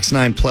on Fox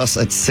 9 Plus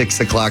at 6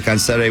 o'clock on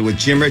Saturday with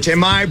Jim Rich and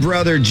my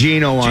brother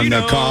Gino on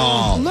the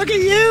call. Look at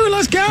you.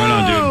 Let's go. Right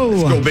on, dude.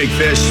 Let's go, big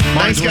fish.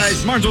 Thanks,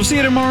 guys. Marge, we'll see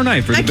you tomorrow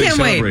night for the I big can't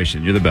wait.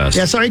 celebration. You're the best.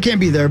 Yeah, sorry I can't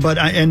be there, but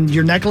and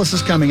your necklace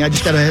is coming. I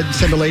just got to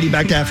send a lady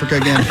back to Africa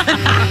again. We're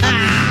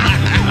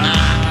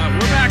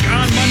back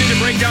on Monday to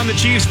break down the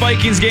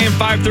Chiefs-Vikings game,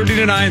 5:30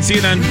 to 9. See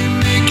you then.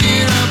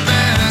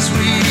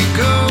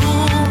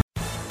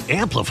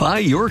 Amplify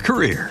your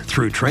career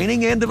through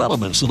training and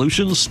development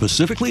solutions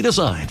specifically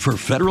designed for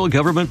federal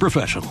government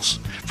professionals.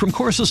 From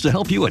courses to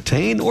help you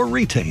attain or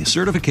retain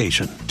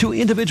certification, to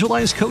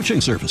individualized coaching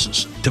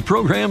services, to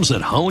programs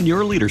that hone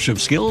your leadership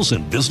skills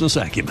and business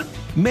acumen,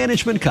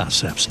 Management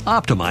Concepts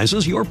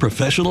optimizes your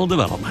professional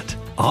development.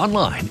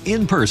 Online,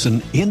 in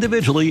person,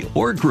 individually,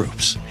 or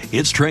groups,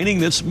 it's training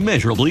that's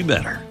measurably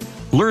better.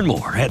 Learn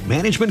more at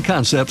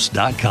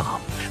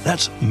managementconcepts.com.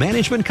 That's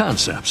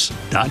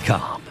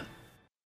managementconcepts.com.